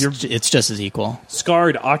saying you're it's just as equal.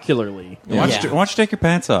 scarred ocularly. Why don't you take your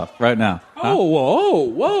pants off right now? Huh?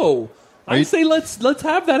 Whoa! I say let's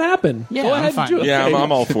have that happen. Yeah, Go I'm ahead fine. and do it. Yeah, Okay.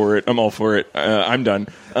 I'm all for it. I'm all for it. I'm done.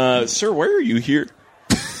 Sir, why are you here?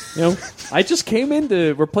 I just came in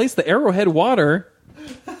to replace the Arrowhead water.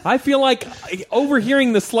 I feel like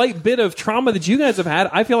overhearing the slight bit of trauma that you guys have had,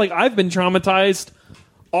 I feel like I've been traumatized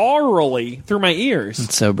orally through my ears.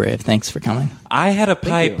 It's so brave. Thanks for coming. I had a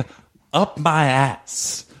pipe you. up my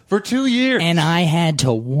ass for 2 years. And I had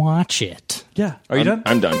to watch it. Yeah. Are you done?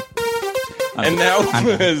 I'm done. And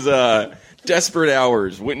that was Desperate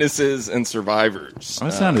Hours, Witnesses and Survivors.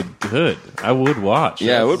 That sounded good. I would watch.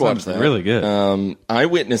 Yeah, I would watch sounds that. Really good.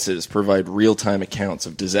 Eyewitnesses provide real-time accounts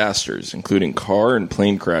of disasters, including car and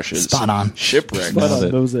plane crashes, Spot on. shipwrecks,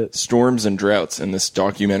 Knows it. storms, and droughts in this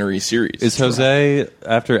documentary series. Is Jose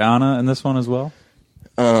after Anna in this one as well?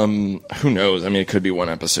 Who knows? I mean, it could be one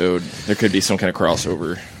episode. There could be some kind of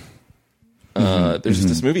crossover. There's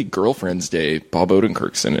this movie, Girlfriend's Day. Bob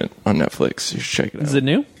Odenkirk's in it on Netflix. You should check it out. Is it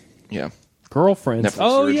new? Yeah. Girlfriends. Netflix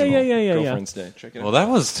Oh original. yeah. Girlfriend's Day. Check it out. Well, that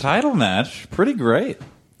was title match. Pretty great.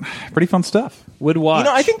 Pretty fun stuff. Would watch.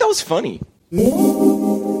 I think that was funny.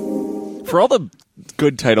 For all the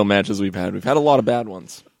good title matches we've had a lot of bad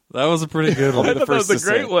ones. That was a pretty good one. thought that was a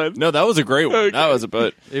great one. No, that was a great one. That was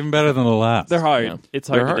but Even better than the last. They're hard. yeah. It's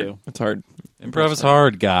hard They're to do. It's hard. Improv is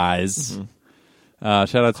hard, guys.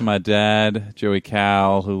 Shout out to my dad, Joey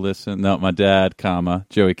Cowell, who listens. No, my dad,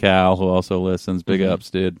 Joey Cowell, who also listens. Big ups,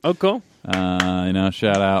 dude. Oh, cool.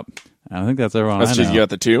 Shout out. I think that's everyone. That's I just know. you got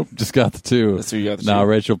the two. Just got the two. That's who you got the No, two.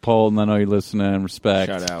 Rachel Polton, I know you're listening.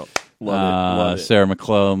 Respect. Shout out. Love it. Sarah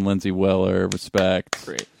McClellan, Lindsay Weller. Respect.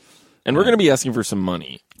 Great. And we're going to be asking for some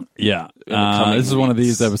money. Yeah. In the coming This is one of weeks.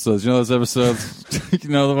 these episodes. You know those episodes?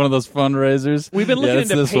 One of those fundraisers? We've been looking it's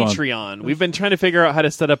into this one. Patreon. We've been trying to figure out how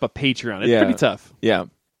to set up a Patreon. It's pretty tough. Yeah.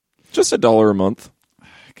 Just $1 a month.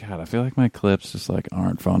 God, I feel like my clips just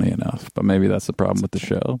aren't funny enough. But maybe that's the problem with the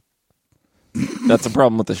show. That's a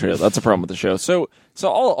problem with the show. That's a problem with the show. So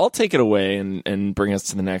I'll take it away and bring us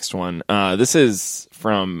to the next one. This is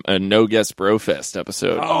from a No Guest Brofest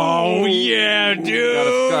episode. Oh yeah,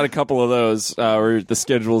 dude. Got a couple of those where the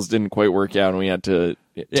schedules didn't quite work out, and we had to.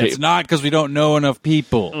 It's not because we don't know enough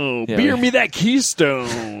people. Oh, Yeah, beer we- me that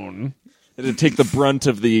Keystone. to take the brunt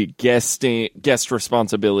of the guest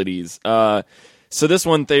responsibilities. So this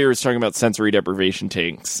one, Thayer is talking about sensory deprivation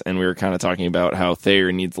tanks, and we were kind of talking about how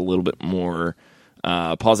Thayer needs a little bit more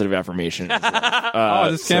positive affirmation. in his life. I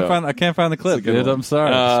just can't find. I can't find the clip, good dude. one. I'm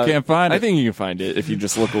sorry. I just can't find it. I think you can find it if you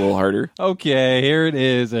just look a little harder. Okay, here it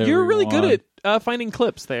is. You're really everyone. good at finding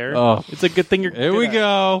clips there. Oh. It's a good thing you're Here good we at.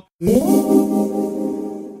 go.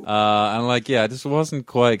 I'm I just wasn't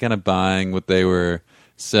quite kind of buying what they were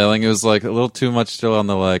selling. It was a little too much still on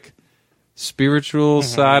the spiritual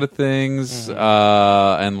side of things, and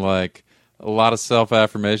a lot of self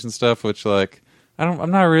affirmation stuff, which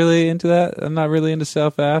I'm not really into that. I'm not really into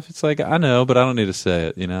self aff. It's I know, but I don't need to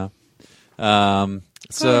say it. So I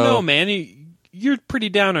don't know, man. You're pretty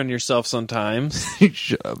down on yourself sometimes.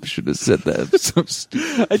 Shut up. Should have said that. So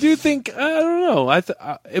stupid. I do think I don't know.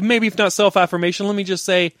 Maybe if not self-affirmation, let me just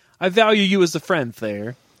say I value you as a friend,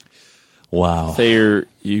 Thayer. Wow. Thayer,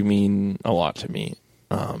 you mean a lot to me.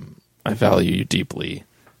 I value you deeply,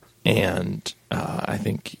 and I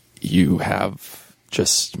think you have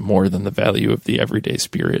just more than the value of the everyday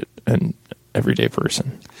spirit and everyday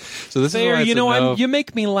person. So this Thayer, is you know, you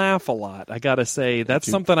make me laugh a lot. I gotta say that's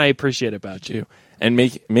something I appreciate about you. And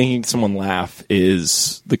making someone laugh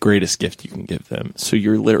is the greatest gift you can give them. So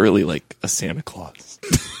you're literally like a Santa Claus.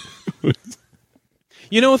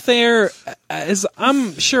 You know, Thayer, as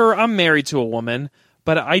I'm sure I'm married to a woman,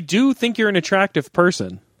 but I do think you're an attractive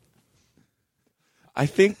person. I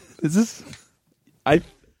think I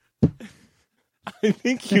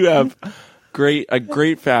think you have a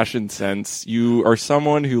great fashion sense. You are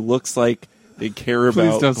someone who looks like they care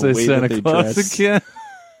about Please don't the say way Santa that they Claus dress. again.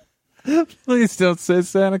 Please don't say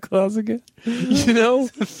Santa Claus again. You know,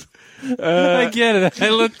 I get it. I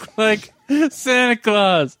look like Santa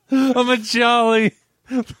Claus. I'm a jolly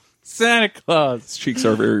Santa Claus. his cheeks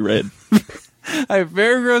are very red. I have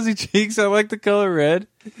very rosy cheeks. I like the color red.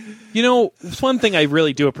 You know, one thing I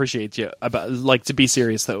really do appreciate you about, like, to be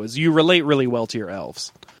serious though, is you relate really well to your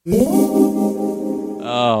elves.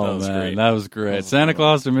 Oh, was man. great. That was great. Santa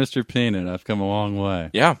Claus or Mr. Peanut. I've come a long way.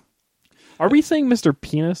 Yeah, Are we saying Mr.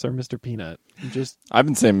 Penis or Mr. Peanut? Just I've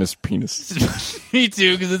been saying Mr. Penis. Me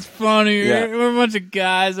too, because it's funny. Yeah. We're a bunch of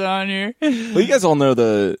guys on here. Well, you guys all know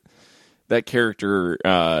that character,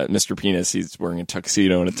 Mr. Penis. He's wearing a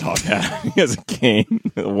tuxedo and a top hat. He has a cane,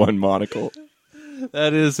 one monocle.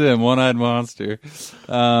 That is him, one-eyed monster.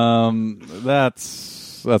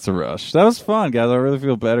 That's a rush. That was fun, guys. I really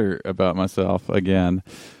feel better about myself again.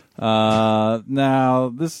 Now,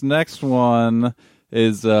 this next one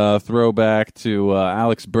is a throwback to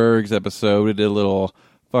Alex Berg's episode. We did a little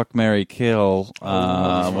fuck, marry, kill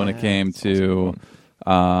when it came to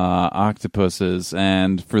octopuses.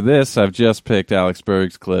 And for this, I've just picked Alex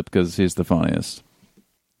Berg's clip because he's the funniest.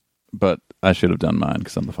 But I should have done mine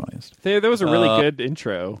because I'm the funniest. there was a really good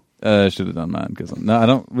intro. I should have done mine because I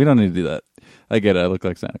don't. We don't need to do that. I get it. I look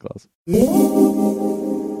like Santa Claus.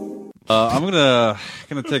 I'm gonna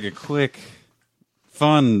take a quick,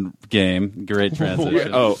 fun game. Great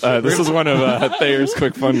transition. This is one of Thayer's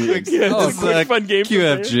quick fun games. This is a fun game for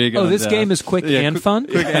QFG. Oh, this game is quick and quick, fun?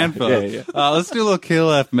 Quick and fun. Yeah. Let's do a little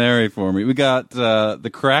kill F Mary for me. We got the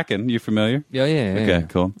Kraken. You familiar? Yeah. Okay,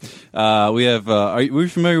 cool. We have. Are you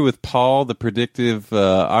familiar with Paul, the predictive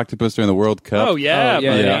octopus during the World Cup? Oh yeah,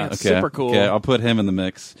 yeah, buddy. yeah. Okay. Super cool. Okay, I'll put him in the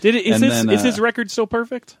mix. Is his record still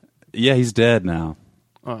perfect? Yeah, he's dead now.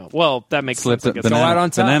 Oh, well, that makes Slipped sense. I it. guess. Go out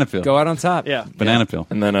on top. Banana peel. Go out on top. Yeah. Banana peel.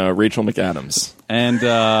 And then Rachel McAdams. And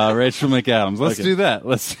Rachel McAdams. Let's do that.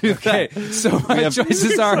 Let's do that. So my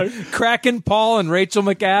choices are Kraken, Paul, and Rachel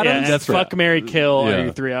McAdams. Yeah, That's right. fuck, marry, kill Yeah. are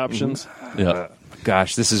your three options. Yeah.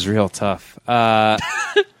 Gosh, this is real tough. No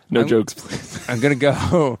jokes, please. I'm gonna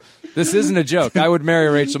go. This isn't a joke. I would marry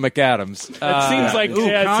Rachel McAdams. It seems like it seems like a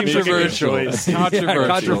good controversial. choice. Controversial.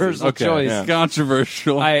 Controversial Okay. choice. Yeah.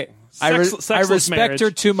 Controversial. I Sexless respect marriage.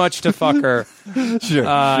 her too much to fuck her, sure.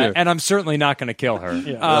 and I'm certainly not going to kill her.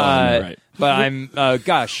 Right. But I'm,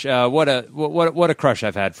 what a crush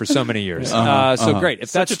I've had for so many years. So great. If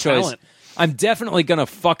Such that's a choice, talent. I'm definitely going to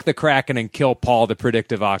fuck the Kraken and kill Paul, the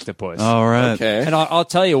predictive octopus. All right. Okay. And I'll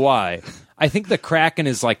tell you why. I think the Kraken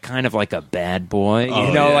is like kind of like a bad boy, you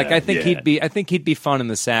know. yeah, like I think yeah. he'd be fun in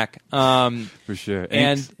the sack. For sure.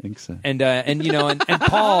 And Inks. you know, and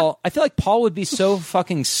Paul, I feel like Paul would be so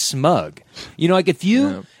fucking smug. You know, like if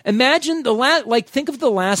you imagine think of the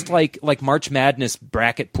last like March Madness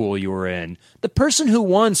bracket pool you were in. The person who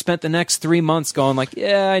won spent the next 3 months going like,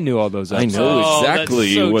 yeah, I knew all those. I upsets. know Oh, exactly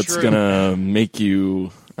that's so what's true. gonna make you.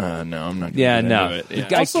 No, I'm not. Gonna Yeah, get no. into it.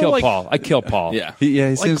 Yeah. I Also, kill like- Paul. I kill Paul. Yeah.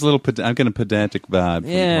 He seems a little. I'm getting a pedantic vibe. From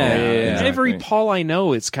Yeah, Paul. yeah. Every Paul I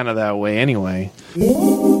know is kind of that way anyway.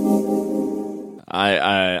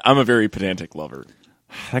 I'm a very pedantic lover.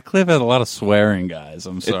 That clip had a lot of swearing, guys.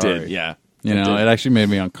 I'm sorry. It did, yeah. You know, it actually made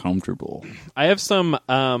me uncomfortable. I have some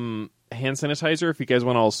hand sanitizer. If you guys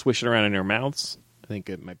want to all swish it around in your mouths, I think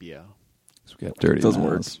it might be a. We got dirty. Doesn't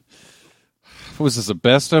mouths. What was this, a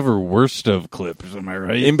best of or worst of clips? Am I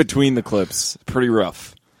right? In between the clips, pretty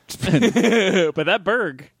rough. But that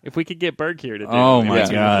Berg, if we could get Berg here to do. Oh it, my it's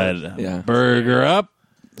gonna be- god! Yeah. Burger up.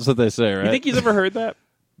 That's what they say, right? You think he's ever heard that?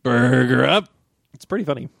 Burger up. It's pretty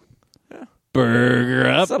funny. Burger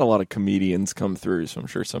up. I've had a lot of comedians come through, so I'm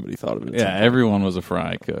sure somebody thought of it. Yeah, everyone was a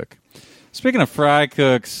fry cook. Speaking of fry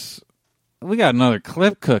cooks, we got another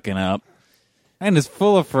clip cooking up, and it's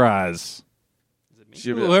full of fries.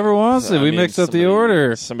 Whoever wants it, we mixed up the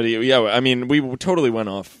order. Yeah, I mean, we totally went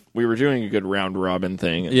off. We were doing a good round robin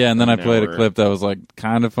thing. Yeah, and then I now played a we're- clip that was like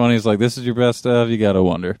kind of funny. It's like, this is your best stuff. You gotta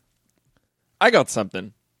wonder. I got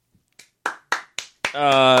something.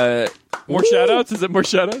 More shout outs? Is it more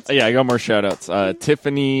shout outs? Yeah, I got more shout outs.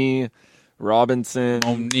 Tiffany Robinson.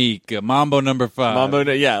 Monique, Mambo number 5. Mambo,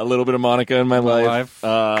 yeah, a little bit of Monica in my life.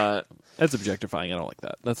 That's objectifying. I don't like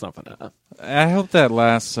that. That's not fun. I hope that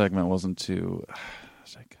last segment wasn't too.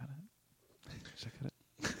 Should I cut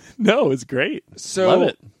it? No, it's great. So, Love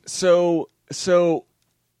it. So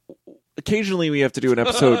occasionally we have to do an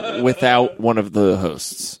episode without one of the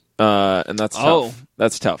hosts, and that's tough. Oh.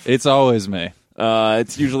 That's tough. It's always me.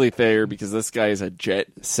 It's usually Thayer because this guy is a jet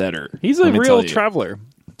setter. He's a Let me real tell you. traveler.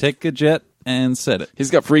 Take a jet and set it. He's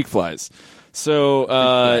got freak flies. So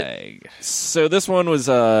this one was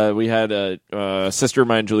we had a sister of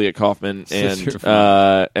mine, Juliet Kaufman,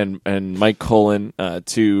 and Mike Cullen,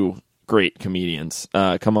 two great comedians,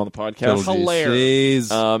 come on the podcast.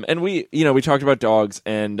 Hilarious. And we talked about dogs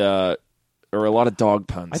and or a lot of dog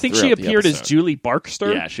puns. I think throughout she the appeared as episode. Julie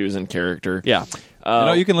Barkster. Yeah, she was in character. Yeah.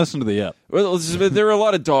 you can listen to the app. Well, there were a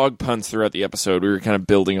lot of dog puns throughout the episode. We were kind of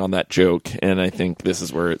building on that joke, and I think this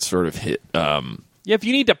is where it sort of hit. Yeah, if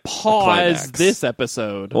you need to pause climax. this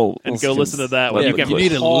episode Well, and let's go just listen to that let one, the you can clip- You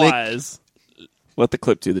need to lick- pause. Let the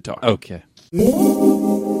clip do the talk. Okay.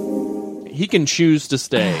 He can choose to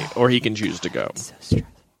stay or he can choose to go.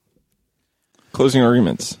 Closing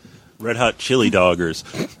arguments. Red Hot Chili Doggers.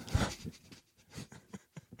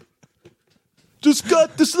 Just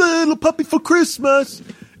got this little puppy for Christmas.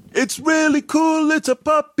 It's really cool. It's a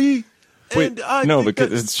puppy. Wait, no,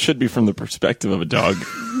 because it should be from the perspective of a dog.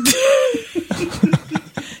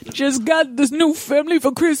 Just got this new family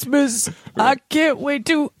for Christmas. I can't wait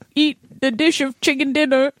to eat the dish of chicken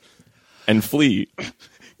dinner. And Flea.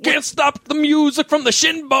 Can't stop the music from the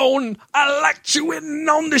shin bone. I like chewing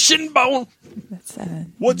on the shin bone. That's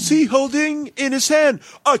 7. What's he holding in his hand?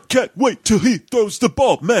 I can't wait till he throws the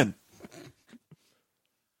ball, man.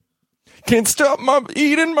 Can't stop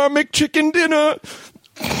eating my McChicken dinner.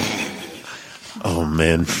 Oh,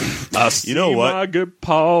 man. You know what? My good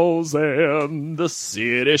paws and the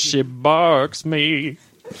city she barks me.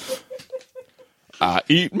 I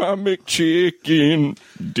eat my McChicken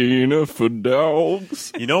dinner for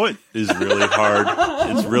dogs. You know what is really hard?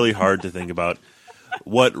 It's really hard to think about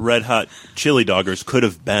what Red Hot Chili Doggers could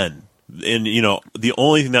have been. And, the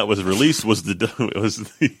only thing that was released was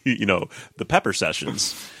the Pepper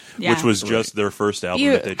Sessions. Yeah. Which was just their first album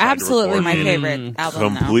that they tried absolutely to my record. favorite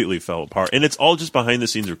album. Completely fell apart. And it's all just behind the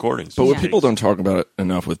scenes recordings. But what people don't talk about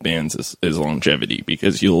enough with bands is longevity,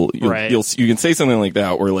 because you can say something like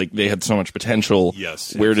that where like they had so much potential.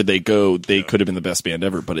 Yes. Where did they go? They could have been the best band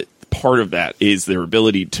ever, but part of that is their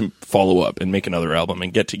ability to follow up and make another album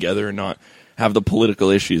and get together and not have the political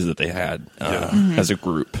issues that they had as a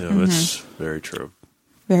group. Yeah, that's very true.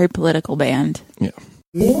 Very political band. Yeah.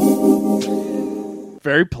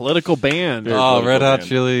 Very political band. Oh, Red Hot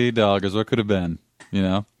Chili Doggers. What could have been?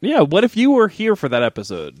 Yeah, what if you were here for that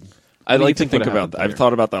episode? I'd What do you like to think would have about happened that. I've there?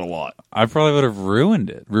 thought about that a lot. I probably would have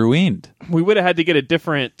ruined. We would have had to get a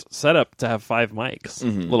different setup to have 5 mics. A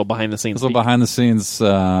little behind the scenes. So behind the scenes,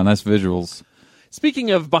 nice visuals. Speaking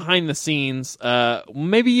of behind the scenes,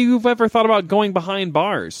 maybe you've ever thought about going behind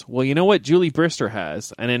bars. Well, you know what Julie Brister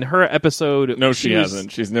has, and in her episode, No, she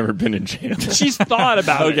hasn't. She's never been in jail. She's thought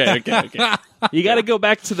about it. Okay. You got to go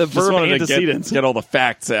back to the Just verb wanted to antecedents. get all the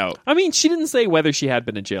facts out. I mean, she didn't say whether she had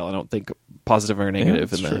been in jail. I don't think positive or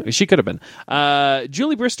negative. She could have been.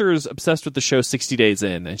 Julie Brister is obsessed with the show 60 Days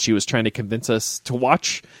In, and she was trying to convince us to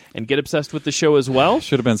watch and get obsessed with the show as well.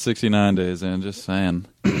 Should have been 69 days in, just saying.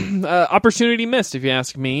 Opportunity missed, if you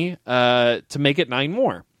ask me, to make it 9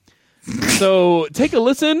 more. So take a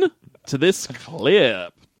listen to this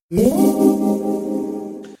clip.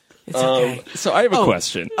 It's okay. So I have a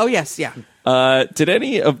question. Oh, yes, yeah. Did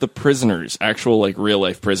any of the prisoners, actual like real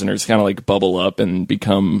life prisoners, kind of like bubble up and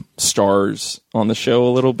become stars on the show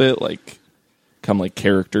a little bit, like come like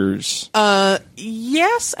characters?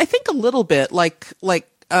 Yes, I think a little bit. Like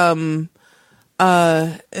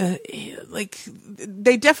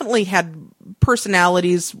they definitely had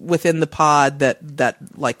personalities within the pod that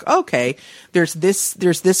like, okay, there's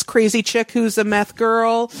this crazy chick who's a meth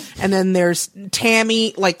girl, and then there's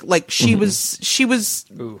Tammy, like she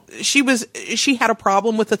had a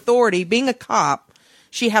problem with authority. Being a cop,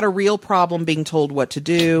 she had a real problem being told what to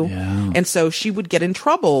do, and so she would get in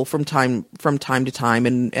trouble from time to time,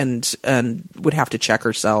 and would have to check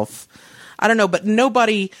herself. I don't know, but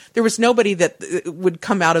there was nobody that would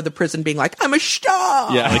come out of the prison being like, I'm a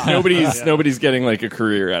star. Yeah, like nobody's getting like a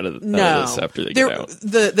career out of this after they get out.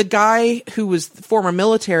 The guy who was former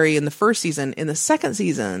military in the first season, in the second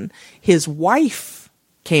season, his wife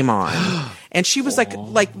came on, and she was like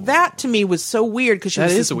that to me was so weird because she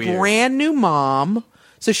was this brand new mom.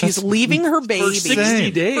 So she's leaving her baby for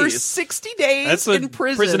 60 days. For 60 days that's a in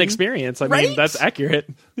prison experience. I mean, right? that's accurate.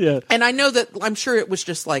 Yeah. And I know that I'm sure it was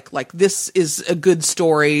just like this is a good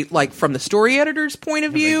story, like from the story editor's point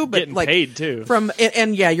of view, but getting like paid too.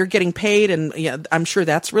 And yeah, you're getting paid, and yeah, I'm sure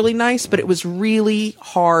that's really nice. But it was really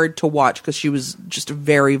hard to watch because she was just a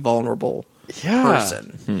very vulnerable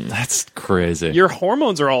person. That's crazy. Your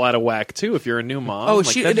hormones are all out of whack too if you're a new mom. Oh,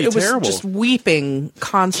 that'd be it was terrible. just weeping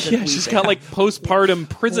constantly. Yeah, she's got like postpartum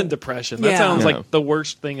prison depression. That Yeah. sounds Yeah. like the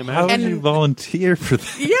worst thing How imaginable. would you volunteer for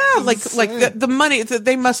that? Yeah, like the money that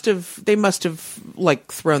they must have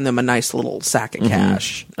like thrown them a nice little sack of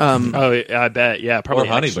cash. Oh, yeah, I bet. Yeah, probably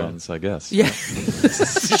Or honey extra. buns, I guess. Yeah.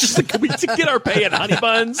 Just like, we to get our pay in honey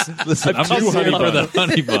buns. Listen, I'm come just here for the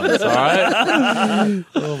honey buns, all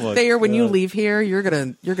right? Thayer, when you leave here, you're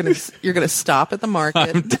gonna stop at the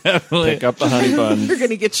market. Pick up the honey bun. You're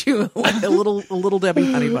gonna get you a little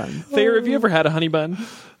Debbie honey bun. Thayer, have you ever had a honey bun?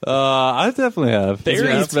 I definitely have. Thayer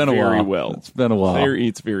It's eats been a very while. well. It's been a while. Thayer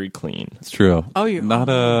eats very clean. It's true. Oh, you- not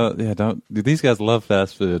don't. These guys love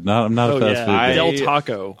fast food. I'm not a fast food guy. Del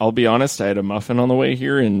Taco. I'll be honest, I had a muffin on the way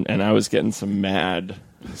here, and I was getting some mad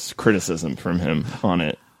criticism from him on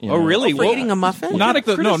it. You Oh, know? really? For eating a muffin? Not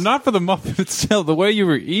for the muffin itself. The way you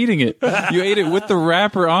were eating it, you ate it with the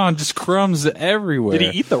wrapper on, just crumbs everywhere.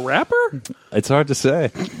 Did he eat the wrapper? It's hard to say.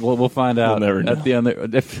 We'll find out never know. at the end.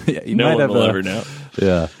 You No might one have will ever know.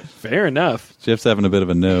 Yeah, Fair enough. Jeff's having a bit of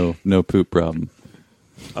a no poop problem.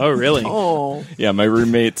 Oh, really? Oh, Yeah, my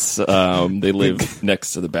roommates, they live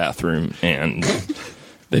next to the bathroom, and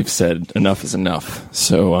they've said enough is enough.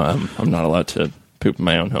 So I'm not allowed to poop in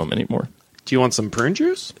my own home anymore. Do you want some prune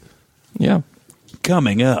juice? Yeah.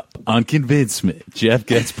 Coming up on Convince Me, Jeff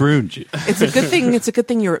gets prune juice. it's a good thing. It's a good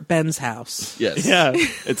thing you're at Ben's house. Yes. Yeah.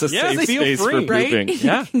 It's a Yeah, safe feel space free, for right? pooping.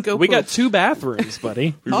 Yeah. can go we got poop. 2 bathrooms,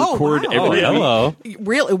 buddy. We Oh, record wow. every week. Hello.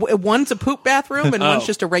 Really, one's a poop bathroom and one's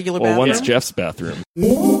just a regular Well, bathroom. one's Jeff's bathroom.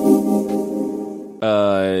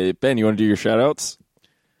 Ben, you want to do your shout-outs?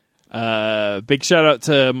 Big shout out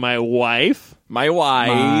to my wife. My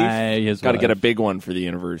wife. His Got to wife. get a big one for the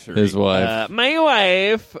anniversary. His wife. My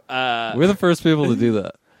wife, We're the first people to do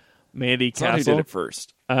that. Mandy It's not who did Castle. it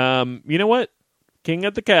first. You know what? King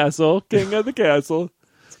at the castle. King at the castle.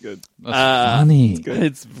 It's good. That's funny.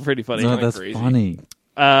 It's pretty funny. No, that's crazy. funny.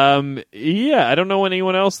 Yeah, I don't know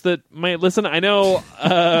anyone else that might listen. I know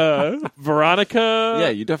Veronica. Yeah,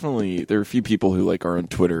 you definitely. There are a few people who are on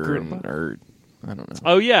Twitter and are. I don't know.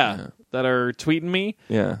 Oh yeah, that are tweeting me.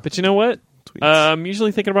 Yeah, But you know what? tweets. I'm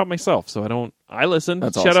usually thinking about myself, so I listen.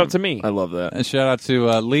 That's Shout awesome. out to me. I love that. And shout out to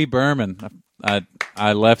Lee Berman.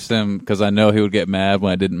 I left him because I know he would get mad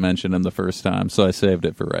when I didn't mention him the first time, so I saved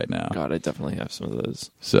it for right now. God, I definitely have some of those.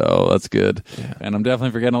 So that's good. Yeah. And I'm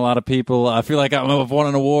definitely forgetting a lot of people. I feel like I've won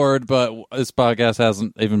an award, but this podcast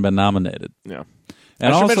hasn't even been nominated. Yeah, And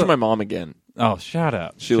I should also, mention my mom again. oh, shout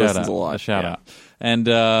out. She Shout listens out. a lot. Shout Yeah. out. And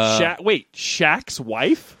Wait, Shaq's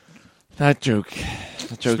wife? That joke.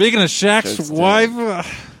 speaking of Shaq's Joke's wife,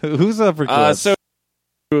 who's up for clips? So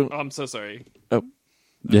Oh, I'm so sorry.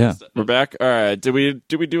 yeah. we're back. All right. Did we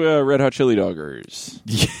do a Red Hot Chili Doggers?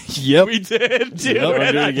 Yep. We did. Dude. I'm doing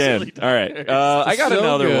it again. All right. I got So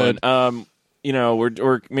another good. one.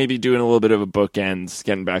 We're maybe doing a little bit of a bookends,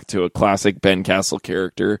 getting back to a classic Ben Castle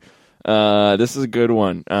character. This is a good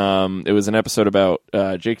one. It was an episode about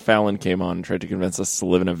Jake Fallon came on and tried to convince us to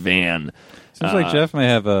live in a van. Seems like Jeff may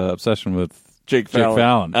have an obsession with Jake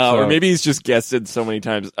Fallon. so- Or maybe he's just guested so many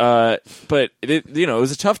times. But it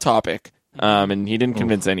was a tough topic, and he didn't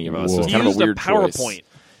convince any of us. It was He kind of used a weird PowerPoint. choice.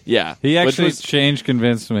 Yeah, he But actually this-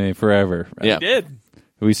 convinced me forever. yeah. Did.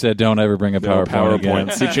 We said don't ever bring a PowerPoint again.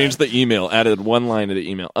 PowerPoints. He changed the email, added one line to the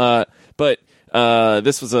email. But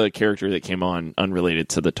this was a character that came on unrelated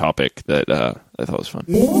to the topic that I thought was fun.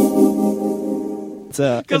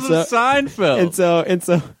 Because of Seinfeld.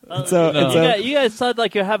 You guys sound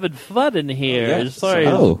like you're having fun in here. Yeah. Sorry,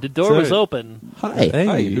 Oh, the door was open. Hi.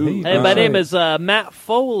 Hey, my name is Matt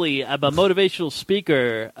Foley. I'm a motivational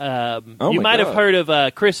speaker. You my might have God. heard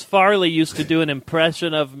of Chris Farley used to do an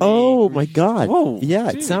impression of me. Oh my God! Whoa, yeah,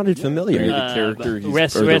 it sounded familiar. You're the character. he's-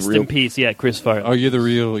 Rest or the real- in peace. Yeah, Chris Farley. Oh, you're the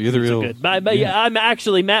real. Good. Yeah, I'm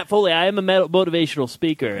actually Matt Foley. I am a motivational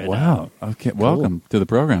speaker. And, Wow. Okay. Welcome to the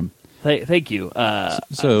program. thank you.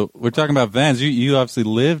 So we're talking about vans. You obviously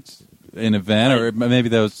lived in a van, or maybe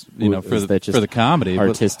that was Is that just for the comedy, but-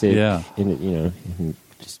 artistic. yeah.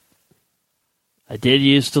 Just I did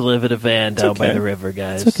used to live in a van down by the river,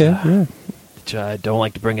 guys. it's okay. Yeah. Which I don't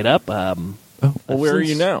like to bring it up. Well, where are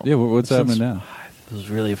you now? Yeah. What's happening now? I was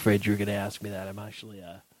really afraid you were going to ask me that. I'm actually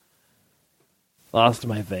lost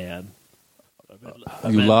my van.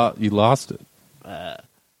 You lost it.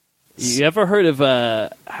 You ever heard of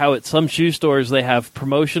how at some shoe stores they have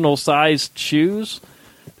promotional sized shoes?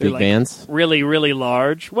 They're Big vans. really, really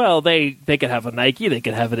large. Well, they could have a Nike, they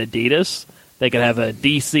could have an Adidas, they could have a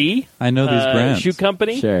DC. I know these brands. Shoe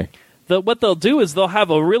company. Sure. What they'll do is they'll have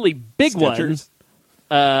a really big Skechers?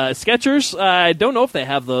 one. Skechers. I don't know if they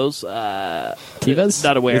have those. Tevas?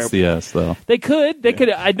 Not aware. It's the S though. They could. They could.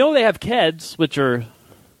 I know they have Keds, which are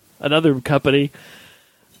another company.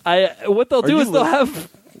 What they'll do you is they'll have.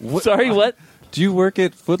 Sorry, what? Do you work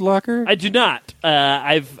at Foot Locker? I do not.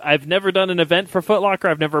 I've never done an event for Foot Locker.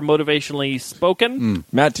 I've never motivationally spoken.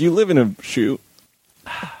 Matt, do you live in a shoe?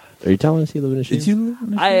 Are you telling us you live in a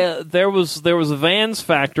shoe? There was a Vans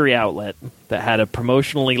factory outlet that had a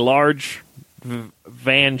promotionally large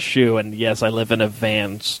Van shoe, and yes, I live in a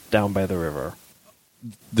Vans down by the river.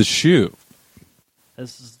 The shoe.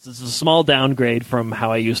 This is a small downgrade from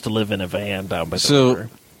how I used to live in a van down by the river.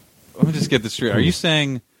 Let me just get this straight. Are you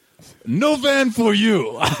saying no van for you?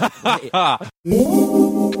 All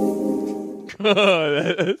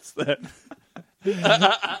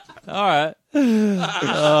right.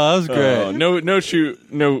 That was great. No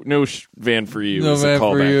van for you. No It's a van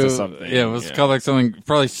for callback you. to something. Yeah, let's call back something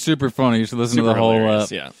probably super funny. You should listen Super to the whole.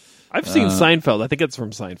 hilarious, yeah. I've seen Seinfeld. I think it's from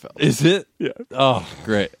Seinfeld. Is it? Yeah. Oh,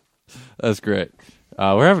 great. That's great.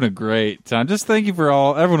 We're having a great time. Just thank you for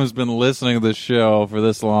everyone who's been listening to this show for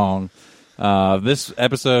this long. This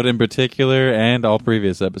episode in particular, and all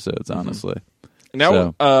previous episodes, honestly.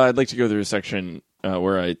 Now, I'd like to go through a section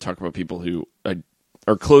where I talk about people who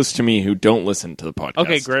are close to me who don't listen to the podcast.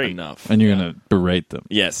 Okay, great. Enough. And you're going to berate them.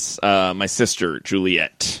 Yes, my sister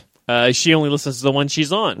Juliet. She only listens to the one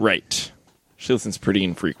she's on. Right. She listens pretty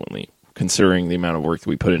infrequently, considering the amount of work that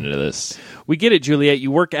we put into this. We get it, Juliet.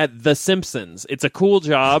 You work at The Simpsons. It's a cool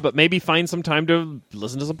job, but maybe find some time to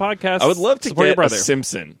listen to some podcasts. I would love to Support your get a brother.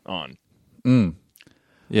 Simpson on.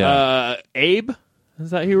 Yeah. Abe?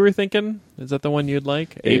 Is that who you were thinking? Is that the one you'd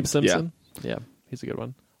like? Abe Simpson? Yeah, he's a good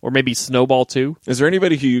one. Or maybe Snowball 2. Is there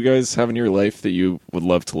anybody who you guys have in your life that you would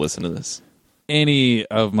love to listen to this? Any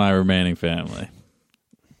of my remaining family.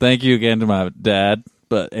 Thank you again to my dad,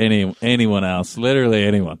 but anyone else, literally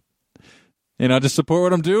anyone. Just support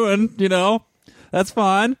what I'm doing, That's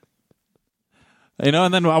fine.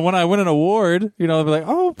 And then when I win an award, they'll be like,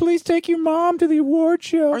 "Oh, please take your mom to the award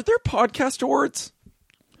show." Are there podcast awards?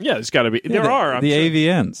 Yeah, there's got to be. There are. I'm the sure.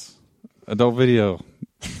 AVNs, Adult Video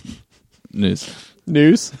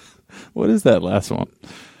News. What is that last one?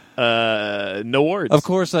 No words. Of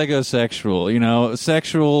course, I go sexual.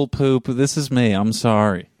 Sexual poop. This is me. I'm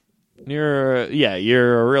sorry. You're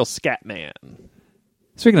a real scat man.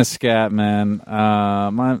 Speaking of scat, man,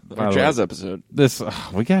 by the Jazz way, episode.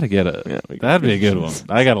 We got to get it. Yeah, that'd be a good one.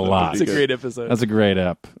 I got a lot. It's a great episode. That's a great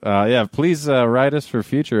ep. Please write us for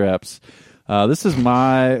future eps. Write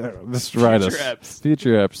us.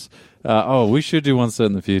 Future eps. We should do one set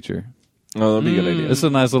in the future. Oh, that'd be a good idea. This is a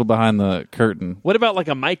nice little behind the curtain. What about like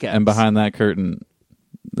a mic app? And behind that curtain,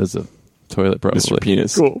 there's a toilet, probably. Mr.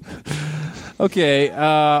 Penis. Cool. Okay.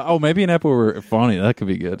 Maybe an ep where we're funny. That could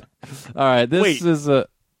be good. All right. Wait.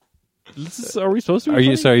 Are we supposed to be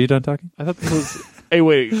funny? Sorry, are you done talking? I thought this was... Hey,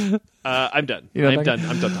 wait. I'm done. I'm done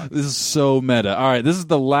talking. This is so meta. All right, this is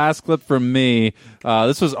the last clip from me.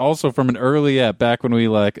 This was also from an early ep back when we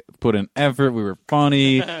put in effort. We were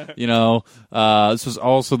funny. This was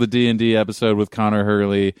also the D&D episode with Connor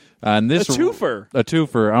Hurley. And this A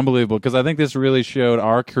twofer, unbelievable. Because I think this really showed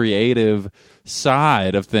our creative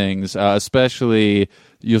side of things, especially.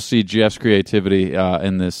 You'll see Jeff's creativity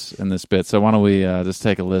in this bit. So why don't we just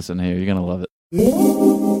take a listen here? You're gonna love it.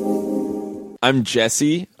 I'm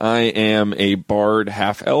Jesse. I am a bard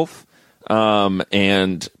half elf,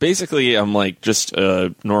 and basically I'm just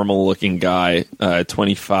a normal looking guy,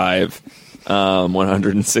 25,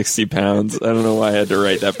 160 pounds. I don't know why I had to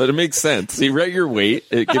write that, but it makes sense. You write your weight;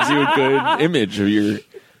 it gives you a good image of your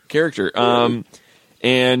character.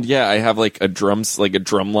 And yeah, I have a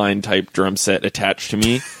drumline type drum set attached to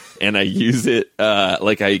me, and I use it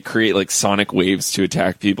I create sonic waves to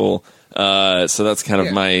attack people. So that's kind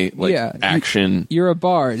of my action. You're a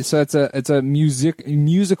bard, so it's a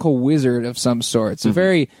musical wizard of some sort. It's a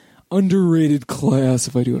very underrated class,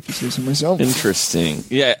 if I do have to say so myself. Interesting.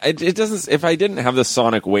 Yeah, it doesn't. If I didn't have the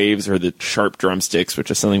sonic waves or the sharp drumsticks, which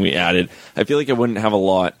is something we added, I feel like I wouldn't have a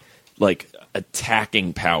lot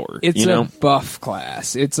attacking power. It's a buff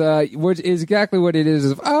class. It's what is exactly what it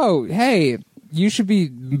is. Hey, you should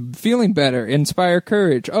be feeling better. Inspire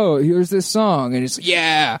courage. Oh, here's this song, and it's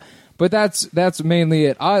But that's mainly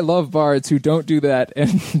it. I love bards who don't do that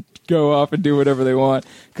and go off and do whatever they want,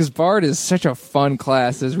 because bard is such a fun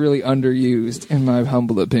class. It's really underused, in my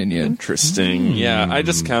humble opinion. Interesting. Yeah, I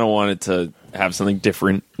just kind of wanted to have something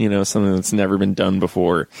different. Something that's never been done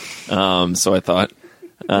before. So I thought.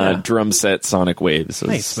 Drum set sonic waves.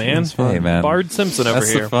 Nice, man. Hey, man. Bard Simpson over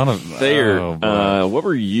That's here. the fun of Thayer, what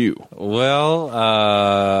were you? Well,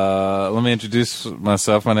 let me introduce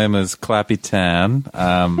myself. My name is Clappy Tan.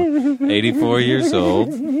 I'm 84 years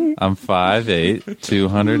old. I'm 5'8",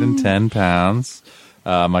 210 pounds.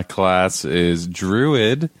 My class is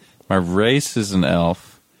Druid. My race is an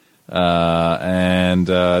elf. And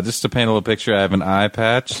just to paint a little picture, I have an eye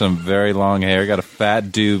patch, some very long hair, got a fat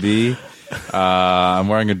doobie. I'm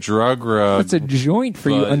wearing a drug rug. That's a joint for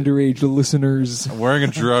you underage listeners. I'm wearing a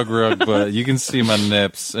drug rug, but you can see my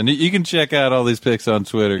nips. And you can check out all these pics on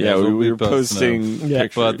Twitter. Yeah, guys. we were posting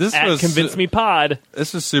pictures. But this At was Convince Me Pod.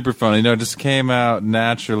 This was super funny. You know, it just came out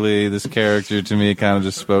naturally. This character to me kind of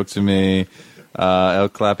just spoke to me. El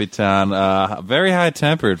Capitan, very high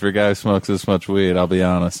tempered for a guy who smokes this much weed, I'll be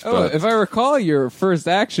honest. Oh, but if I recall, your first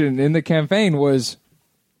action in the campaign was...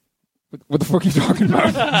 What the fuck are you talking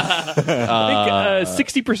about? I think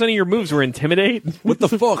 60% of your moves were intimidate. What the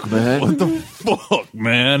fuck, man? what the fuck,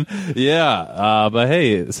 man? Yeah, but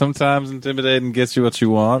hey, sometimes intimidating gets you what you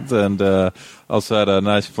want, and also had a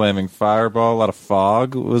nice flaming fireball. A lot of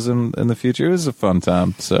fog was in the future. It was a fun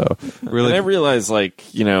time. So really, And I realize,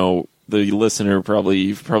 like, you know, the listener you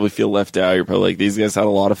probably feel left out. You're probably like, these guys had a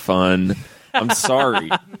lot of fun. I'm sorry.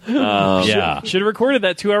 yeah. Should have recorded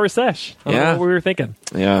that 2-hour sesh. I don't know Yeah. what we were thinking.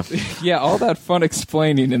 Yeah. Yeah, all that fun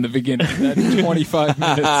explaining in the beginning. That 25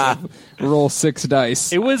 minutes of roll 6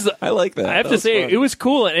 dice. It was. I like that. I have That to was say, fun. it was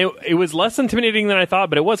cool, and it was less intimidating than I thought,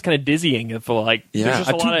 but it was kind of dizzying. It felt like Yeah. there's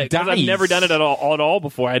just a lot of. Because I've dice. never done it at all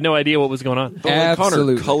before. I had no idea what was going on. But like Connor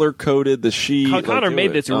Absolutely. color coded the sheet. Connor like, made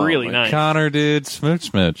it. this Oh, really my- nice. Connor did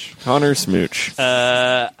smooch. Connor Smooch.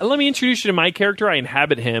 Let me introduce you to my character. I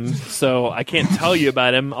inhabit him, so I can't tell you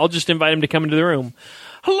about him. I'll just invite him to come into the room.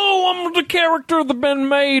 Hello, I'm the character that's been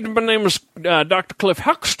made. My name is Dr. Cliff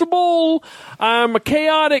Huxtable. I'm a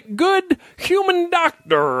chaotic, good human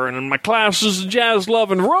doctor, and my class is a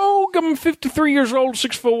jazz-loving rogue. I'm 53 years old,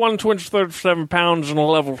 6'1", 237 pounds, and a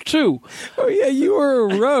level 2. Oh, yeah, you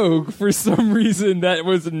were a rogue for some reason that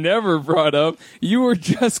was never brought up. You were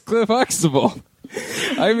just Cliff Huxtable.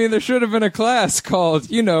 I mean, there should have been a class called,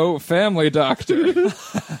 Family Doctor. A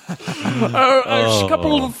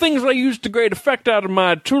couple of the things I used to great effect out of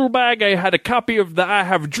my tool bag. I had a copy of the I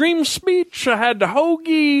Have Dream speech. I had the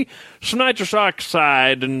hoagie, some nitrous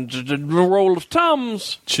oxide, and a roll of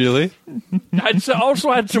Tums. Chili. I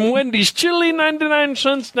also had some Wendy's chili, 99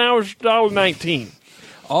 cents. Now it's $1.19.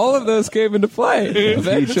 All of those came into play He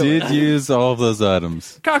eventually. did use all of those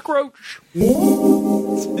items. Cockroach.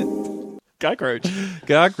 Cockroach.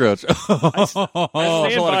 Cockroach. I stand a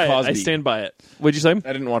lot of by it. Cosby. I stand by it. What'd you say?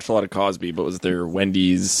 I didn't watch a lot of Cosby, but was there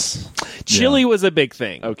Wendy's? Chili was a big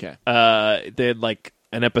thing. Okay. They had like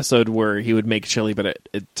an episode where he would make chili, but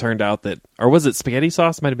it turned out that, or was it spaghetti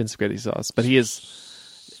sauce? Might have been spaghetti sauce, but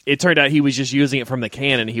it turned out he was just using it from the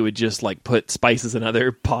can, and he would just like put spices in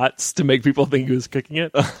other pots to make people think he was cooking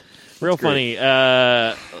it. Real funny.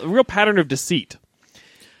 Real pattern of deceit.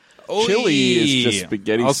 Chili is just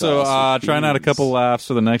spaghetti also, sauce. trying out a couple laughs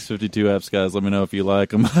for the next 52 eps, guys. Let me know if you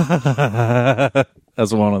like them.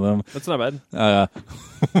 That's one of them. That's not bad.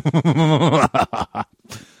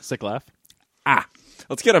 Sick laugh.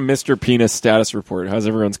 Let's get a Mr. Penis status report. How's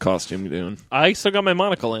everyone's costume doing? I still got my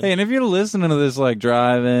monocle in. Hey, and if you're listening to this, like,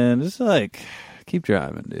 driving, just, like, keep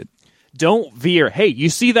driving, dude. Don't veer. Hey, you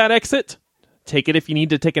see that exit? Take it if you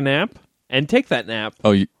need to take a nap, and take that nap.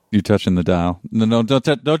 Oh, you touching the dial. No, don't touch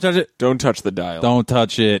it. Don't touch the dial. Don't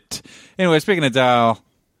touch it. Anyway, speaking of dial,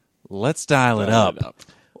 let's dial it up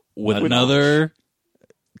with another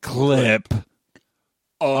clip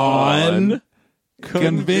on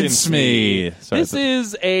Convince Me. Sorry, This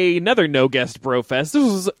is another no guest bro fest.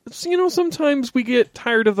 This is, sometimes we get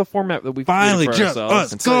tired of the format that we Finally, created for just ourselves.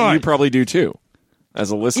 us. And so God. you probably do too,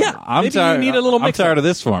 as a listener. Yeah. I'm Maybe tired. you need a little I'm mix-up. tired of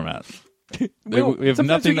this format. We have Sometimes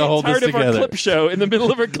nothing we to get hold this tired of our together. clip show in the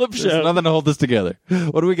middle of our clip There's show. nothing to hold this together.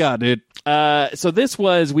 What do we got, dude? So this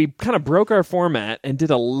was, we kind of broke our format and did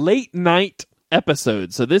a late night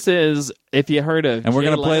episode. So this is, if you heard of, And we're Jay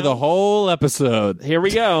going to play the Leno, whole episode. Here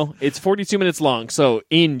we go. It's 42 minutes long, so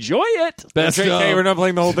enjoy it. Best Okay, of. we're not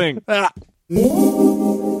playing the whole thing.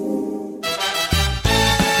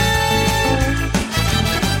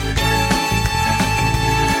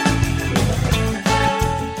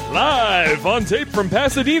 Live on tape from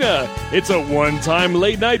Pasadena, it's a one-time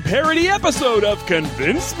late-night parody episode of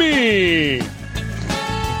Convince Me.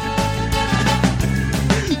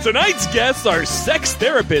 Tonight's guests are sex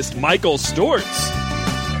therapist Michael Stortz,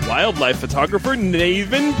 wildlife photographer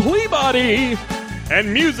Nathan Peabody,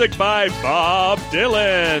 and music by Bob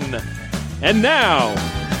Dylan. And now,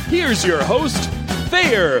 here's your host,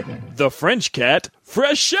 Thayer, the French cat,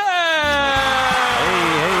 Frechette!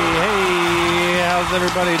 Hey, how's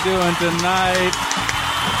everybody doing tonight?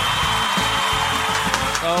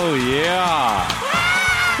 Oh, yeah.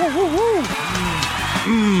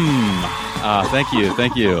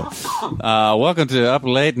 Thank you. Welcome to Up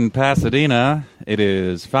Late in Pasadena. It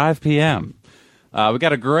is 5 p.m. We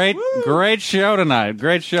got a great show tonight.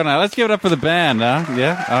 Great show tonight. Let's give it up for the band, huh?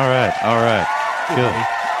 Yeah? All right. Good.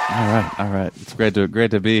 All right. It's great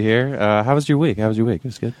to be here. How was your week? It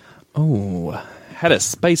was good. Oh, had a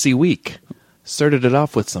spicy week. Started it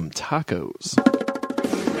off with some tacos.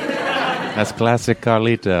 That's classic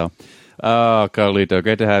Carlito. Oh, Carlito,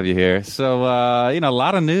 great to have you here. So, a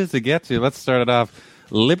lot of news to get to. Let's start it off.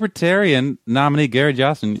 Libertarian nominee Gary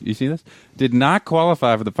Johnson, you see this? Did not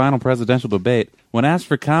qualify for the final presidential debate. When asked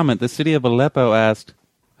for comment, the city of Aleppo asked,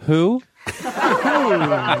 who?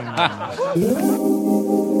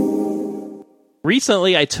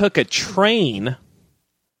 Recently, I took a train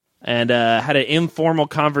and had an informal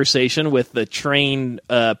conversation with the train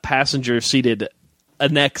passenger seated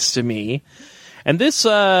next to me. And this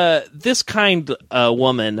kind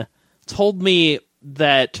woman told me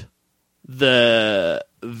that the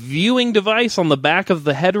viewing device on the back of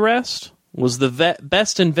the headrest was the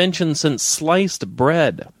best invention since sliced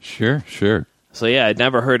bread. Sure. So yeah, I'd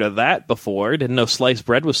never heard of that before. Didn't know sliced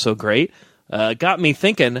bread was so great. Got me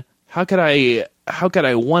thinking, how could I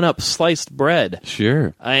one up sliced bread?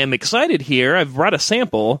 Sure. I am excited here. I've brought a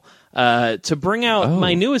sample to bring out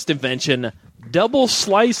my newest invention, double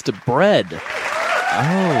sliced bread.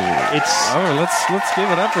 Let's give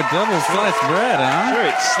it up for double sliced bread, huh? Sure,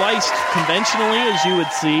 it's sliced conventionally, as you would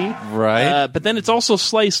see. Right. But then it's also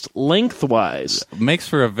sliced lengthwise. Makes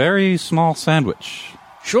for a very small sandwich.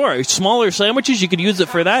 Sure, smaller sandwiches, you could use it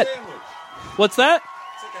for that. What's that?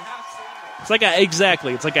 It's like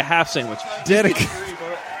a half sandwich.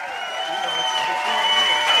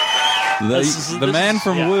 The man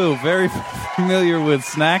from Woo, very familiar with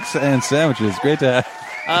snacks and sandwiches. Great to have.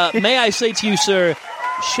 May I say to you, sir,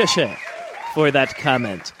 sheshe, for that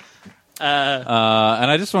comment. And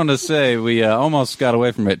I just wanted to say, we almost got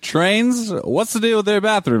away from it. Trains, what's the deal with their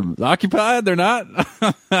bathrooms? Occupied? They're not?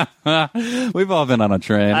 We've all been on a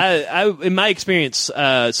train. In my experience,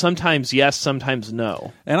 sometimes yes, sometimes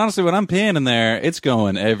no. And honestly, when I'm peeing in there, it's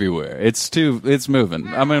going everywhere. It's moving.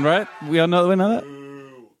 I mean, right? We know that?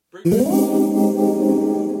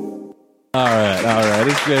 All right.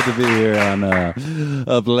 It's great to be here on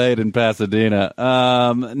Up Late in Pasadena.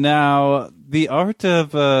 Now, the art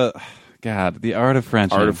of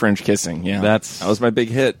French. Art of French kissing. Yeah, that was my big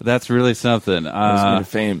hit. That's really something. That was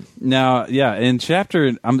fame. Now, yeah, in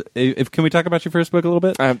chapter, can we talk about your first book a little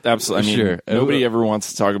bit? Absolutely. I mean, sure. Nobody ever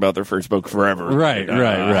wants to talk about their first book forever. Right.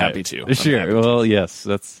 Happy to. Sure. Happy well, yes,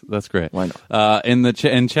 that's great. Why not?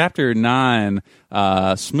 In chapter 9,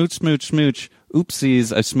 smooch.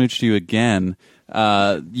 Oopsies, I smooched you again.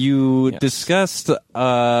 You discussed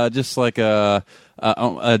just like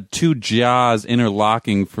two jaws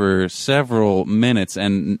interlocking for several minutes,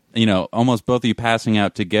 and almost both of you passing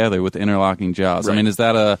out together with interlocking jaws. Right. I mean, is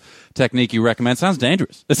that a technique you recommend? Sounds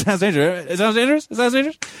dangerous. It sounds dangerous.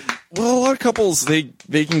 Well, a lot of couples they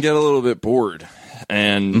can get a little bit bored.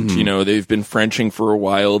 And, they've been Frenching for a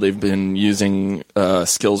while. They've been using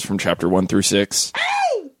skills from chapter 1 through 6.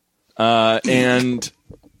 And,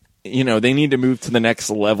 they need to move to the next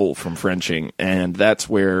level from Frenching. And that's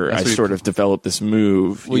where I sort of developed this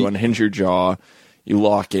move. You unhinge your jaw, you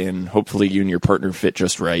lock in, hopefully you and your partner fit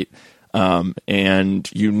just right. And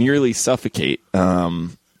you nearly suffocate.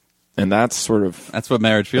 And that's what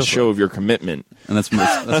marriage feels like. A show of your commitment. And that's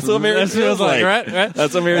what marriage feels like, right?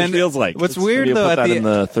 That's what marriage feels like. What's weird though, put that in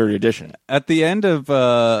the 3rd edition. At the end of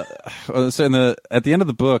at the end of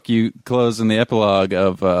the book, you close in the epilogue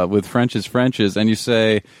of with French's, and you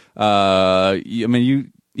say, you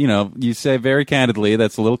say very candidly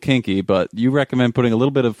that's a little kinky, but you recommend putting a little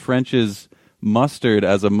bit of French's mustard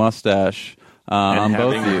as a mustache on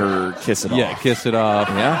both of you. Her kiss it off. Yeah, kiss it off.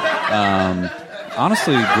 Yeah.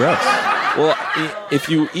 Honestly, gross. Well, if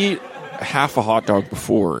you eat half a hot dog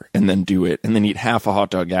before and then do it, and then eat half a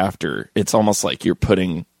hot dog after, it's almost like you're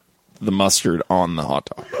putting the mustard on the hot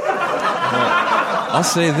dog. I'll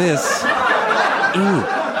say this.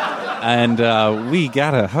 And we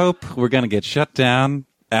gotta hope we're gonna get shut down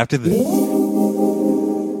after this.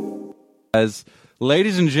 As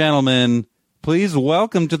ladies and gentlemen, please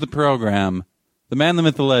welcome to the program the man, the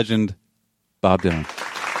myth, the legend, Bob Dylan.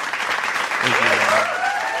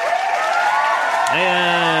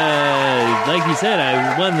 Like you said,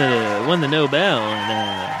 I won the Nobel,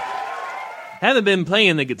 and haven't been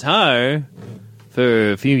playing the guitar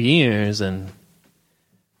for a few years, and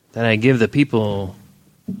then I give the people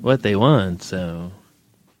what they want. So,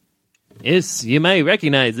 you may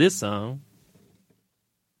recognize this song.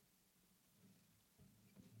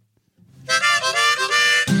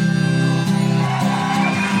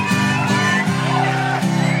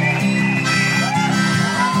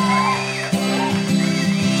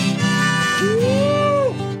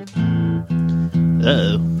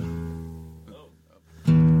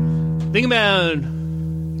 about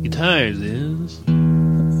guitars is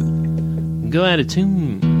go out of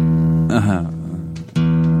tune.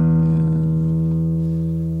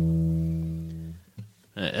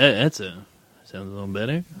 That's sounds a little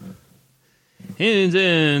better.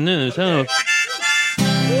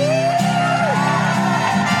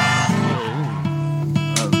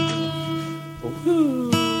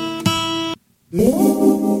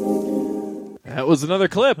 That was another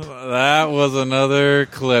clip. That was another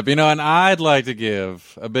clip. You know, and I'd like to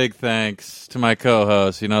give a big thanks to my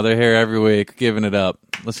co-hosts. You know, they're here every week giving it up.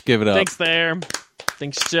 Let's give it up. Thanks there.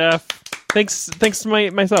 Thanks, Jeff. Thanks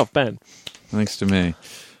to myself, Ben. Thanks to me.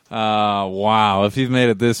 Wow. If you've made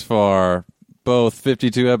it this far, both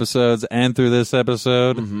 52 episodes and through this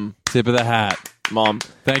episode, tip of the hat. Mom.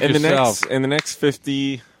 Thank yourself. In the next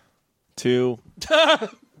 52...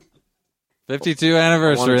 52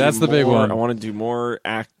 anniversary. That's the big one. I want to do more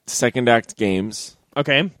second act games.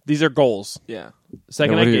 Okay, these are goals. Yeah.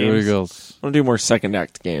 Second act games. What are your goals? I want to do more second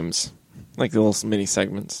act games. Like the little mini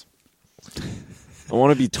segments. I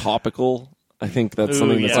want to be topical. I think that's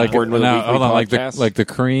something that's important with a weekly podcast. like the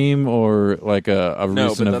cream or like a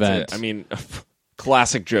recent event. I mean,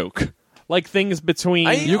 classic joke. Like things between...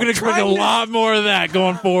 You can expect a lot more of that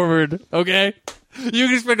going forward, okay? You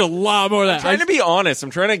can expect a lot more of that. I'm trying to be honest. I'm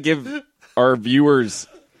trying to give our viewers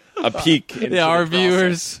a peek. Yeah, our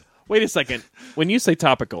viewers. Wait a second. When you say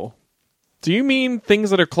topical, do you mean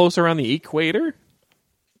things that are close around the equator?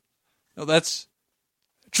 No, that's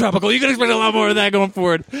tropical. You can expect a lot more of that going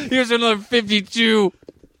forward. Here's another 52.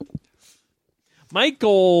 My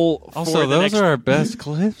goal. Also, those are our best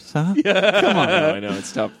clips, huh? Yeah. Come on, I know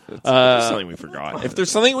it's tough. It's something we forgot. If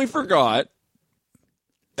there's something we forgot,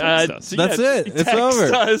 that's it. It's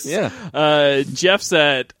over. Us. Yeah. Jeff's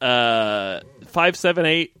at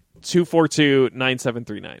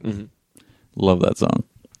 578-242-9739. Love that song.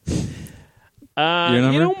 You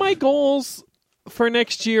know, my goals for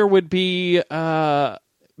next year would be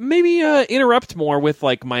maybe interrupt more with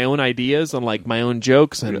like my own ideas and like my own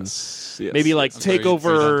jokes and maybe like take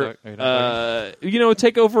over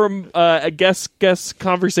guest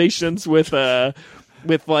conversations with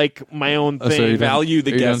like my own thing. Value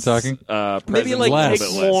the guests. Talking? Maybe like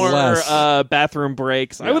take more bathroom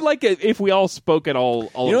breaks. Yeah. I would like it if we all spoke at all.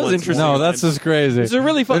 You know what's interesting? No, that's just crazy. It's a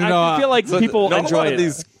really fun. I feel like people enjoy a lot it. Of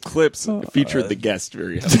these clips featured the guest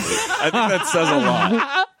very heavily. I think that says a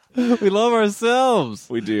lot. We love ourselves.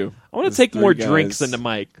 We do. I want to take more drinks into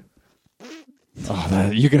Mike. Oh,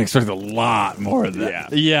 you can expect a lot more of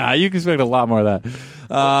that. Yeah, you can expect a lot more of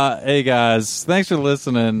that. Hey, guys, thanks for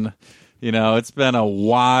listening. You know, it's been a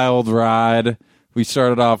wild ride. We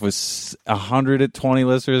started off with 120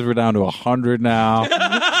 listeners. We're down to 100 now. Like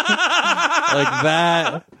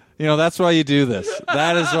that. You know, that's why you do this.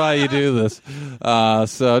 That is why you do this.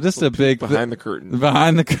 So just a big... Behind the curtain.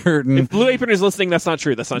 Behind the curtain. If Blue Apron is listening, that's not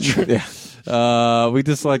true. That's not true. Yeah. We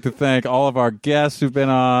just like to thank all of our guests who've been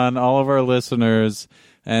on, all of our listeners,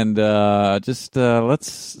 and let's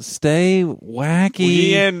stay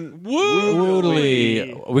wacky and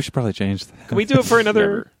woodly. We should probably change that. Can we do it for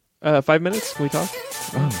another 5 minutes? Can we talk?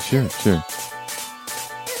 Oh, sure.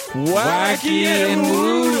 Wacky and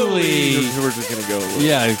woodly. We're just going to go.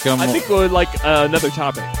 Yeah, I think we'll like another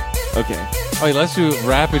topic. Okay. Oh, let's do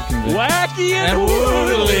rapid conviction. Wacky and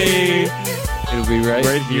woodly. It'll be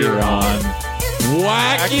right here on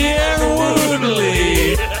Wacky and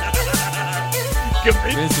Woodly.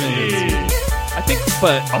 I think,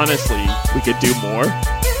 but honestly, we could do more.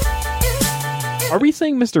 Are we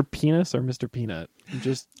saying Mr. Penis or Mr. Peanut?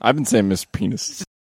 I've been saying Mr. Penis.